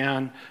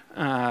and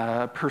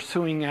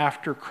pursuing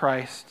after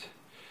Christ.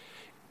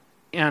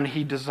 And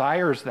he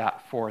desires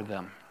that for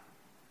them.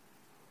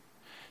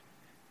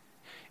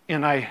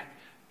 And I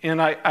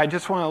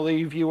just want to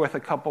leave you with a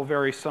couple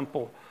very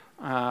simple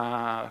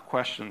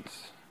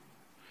questions.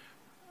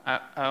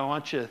 I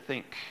want you to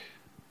think.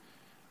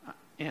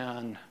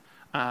 And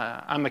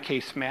I'm a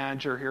case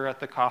manager here at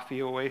the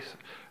Coffee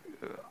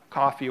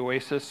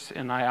Oasis,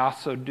 and I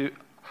also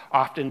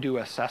often do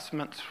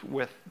assessments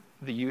with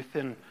the youth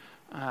in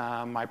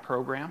my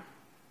program.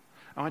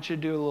 I want you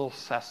to do a little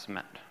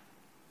assessment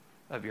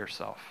of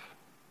yourself.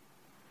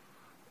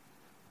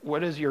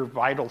 What is your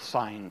vital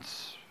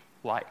signs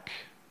like?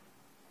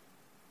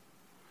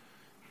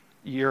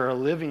 You're a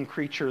living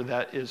creature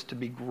that is to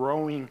be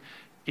growing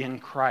in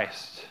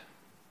Christ.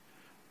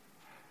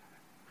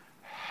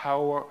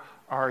 How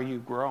are you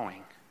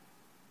growing?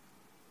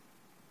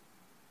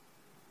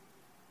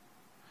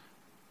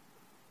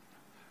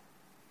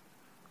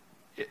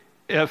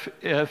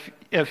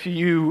 if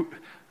you,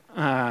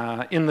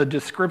 in the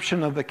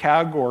description of the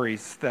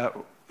categories that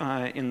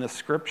in the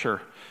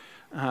scripture,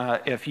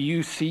 if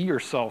you see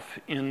yourself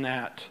in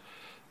that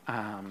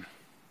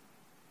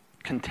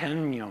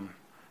continuum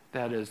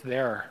that is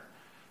there,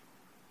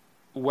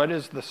 what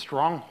is the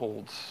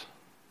strongholds,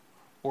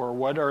 or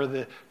what are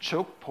the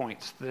choke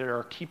points that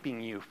are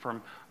keeping you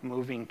from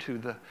moving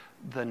to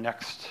the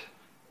next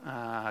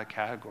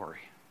category?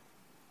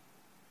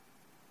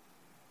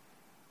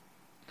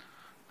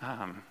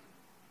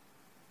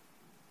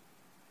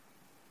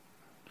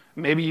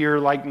 Maybe you're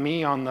like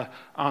me on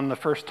the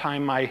first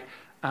time I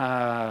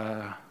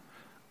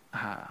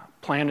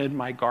planted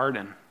my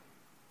garden.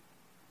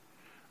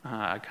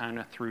 I kind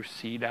of threw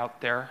seed out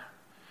there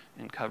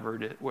and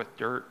covered it with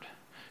dirt,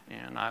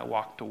 and I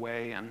walked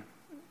away, and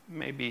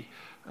maybe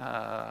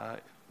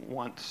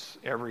once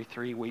every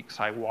 3 weeks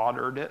I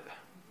watered it.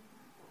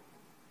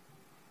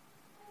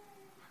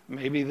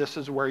 Maybe this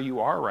is where you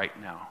are right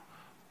now.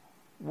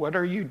 What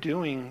are you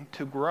doing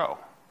to grow?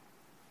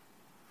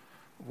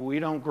 We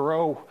don't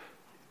grow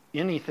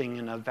anything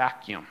in a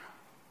vacuum.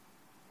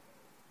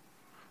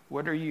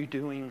 What are you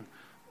doing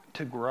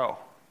to grow?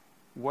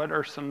 What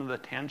are some of the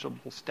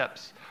tangible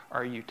steps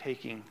are you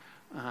taking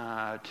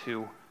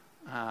to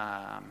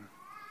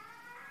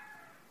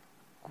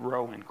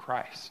grow in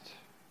Christ?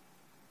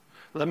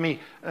 Let me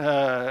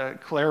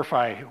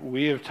clarify.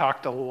 We have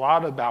talked a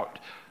lot about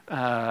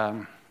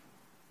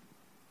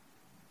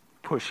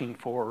pushing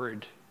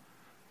forward,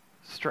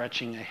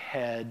 stretching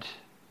ahead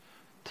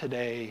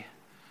today,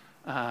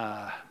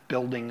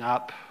 building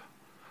up.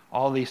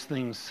 All these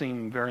things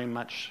seem very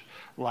much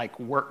like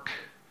work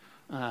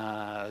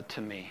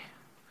to me,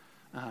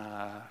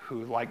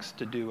 who likes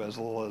to do as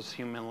little as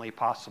humanly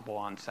possible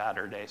on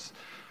Saturdays.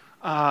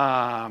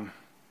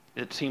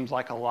 It seems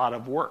like a lot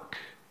of work.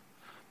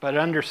 But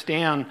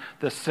understand,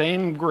 the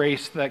same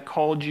grace that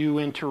called you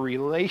into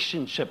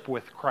relationship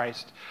with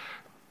Christ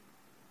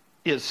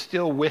is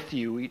still with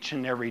you each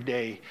and every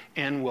day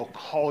and will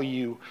call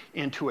you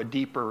into a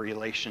deeper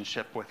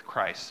relationship with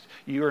Christ.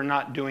 You are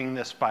not doing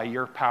this by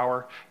your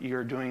power. You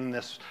are doing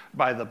this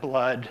by the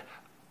blood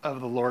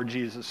of the Lord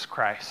Jesus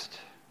Christ.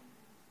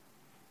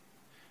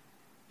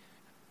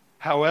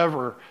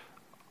 However,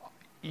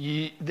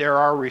 there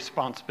are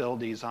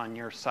responsibilities on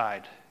your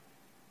side.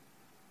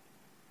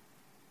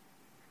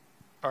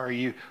 Are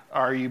you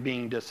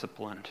being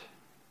disciplined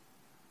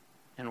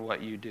in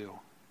what you do?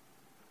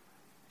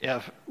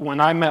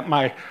 When I met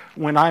my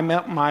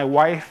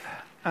wife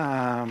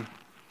 9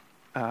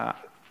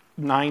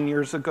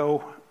 years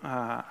ago,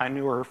 I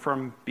knew her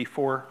from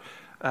before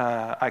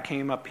I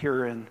came up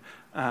here and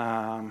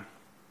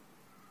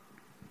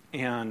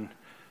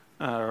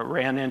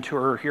ran into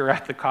her here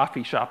at the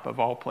coffee shop of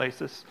all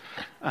places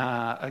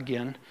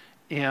again,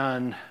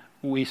 and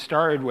we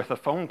started with a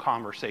phone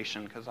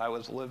conversation because I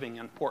was living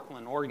in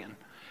Portland, Oregon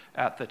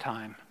at the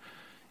time,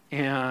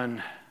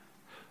 and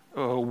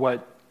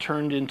what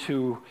turned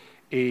into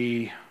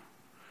a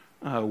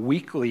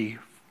weekly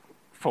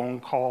phone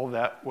call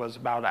that was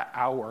about an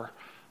hour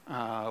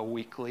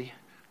weekly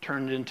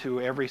turned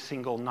into every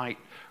single night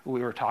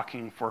we were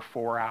talking for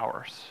 4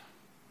 hours,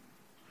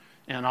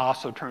 and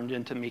also turned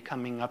into me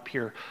coming up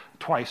here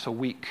twice a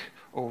week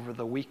over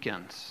the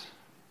weekends.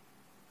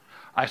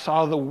 I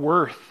saw the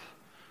worth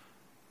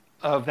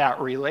of that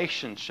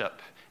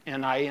relationship,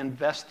 and I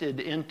invested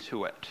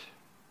into it.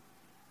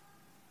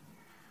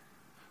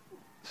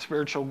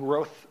 Spiritual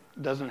growth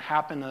doesn't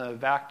happen in a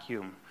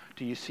vacuum.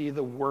 Do you see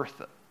the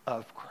worth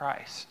of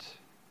Christ?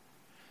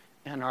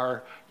 And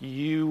are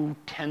you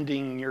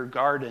tending your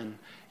garden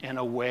in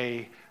a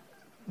way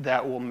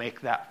that will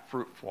make that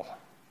fruitful?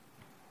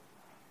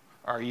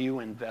 Are you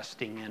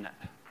investing in it?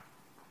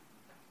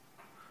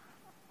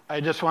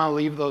 I just want to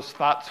leave those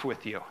thoughts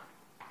with you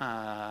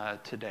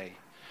today.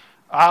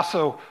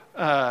 Also,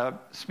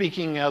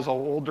 speaking as an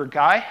older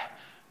guy,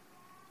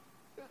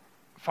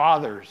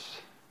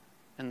 fathers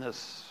in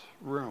this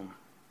room,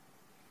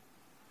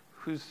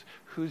 who's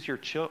your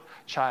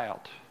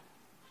child?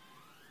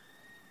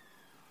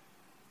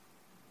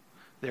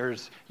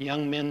 There's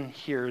young men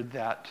here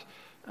that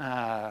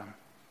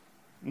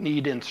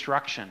need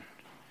instruction,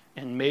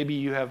 and maybe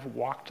you have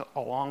walked a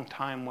long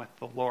time with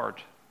the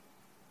Lord.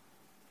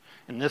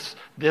 And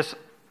this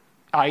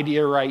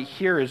idea right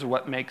here is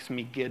what makes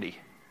me giddy,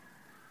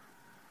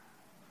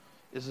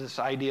 is this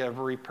idea of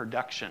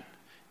reproduction,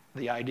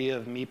 the idea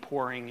of me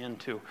pouring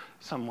into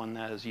someone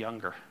that is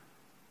younger.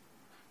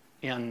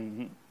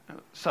 And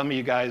some of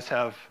you guys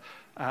have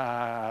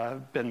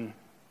been,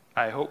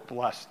 I hope,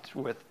 blessed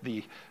with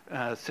the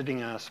sitting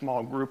in a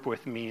small group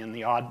with me in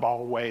the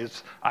oddball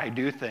ways I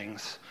do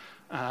things.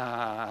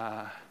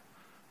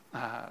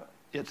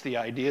 It's the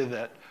idea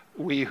that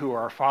we who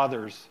are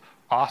fathers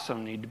also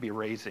need to be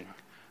raising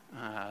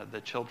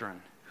the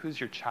children. Who's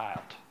your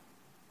child?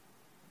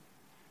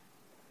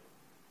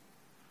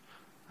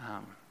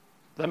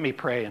 Let me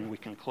pray and we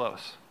can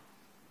close.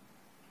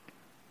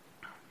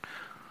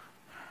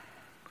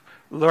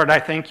 Lord, I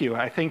thank you.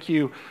 I thank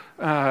you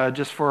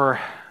just for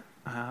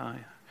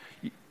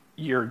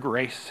your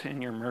grace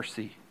and your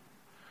mercy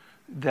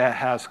that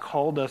has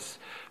called us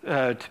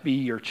to be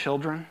your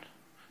children,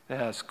 that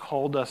has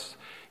called us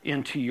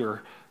into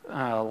your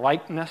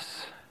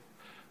likeness.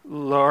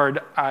 Lord,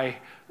 I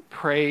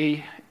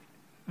pray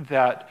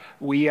that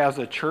we as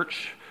a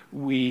church,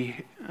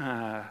 we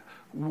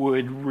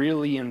would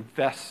really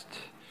invest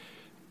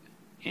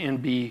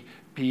and be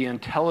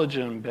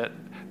intelligent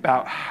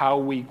about how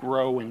we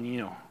grow in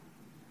you.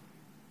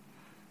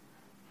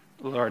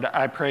 Lord,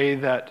 I pray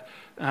that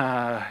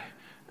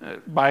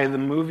by the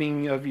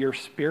moving of your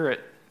Spirit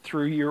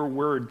through your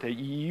word, that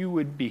you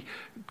would be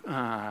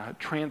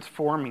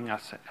transforming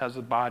us as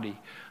a body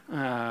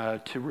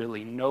to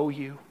really know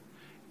you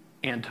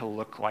and to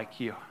look like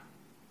you.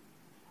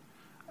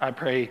 I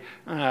pray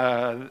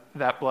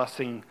that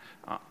blessing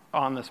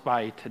on this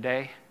body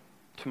today,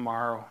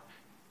 tomorrow,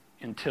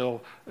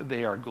 until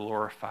they are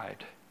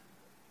glorified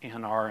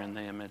and are in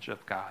the image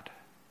of God.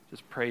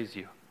 Just praise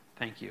you.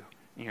 Thank you.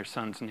 In your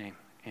Son's name,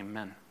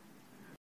 amen.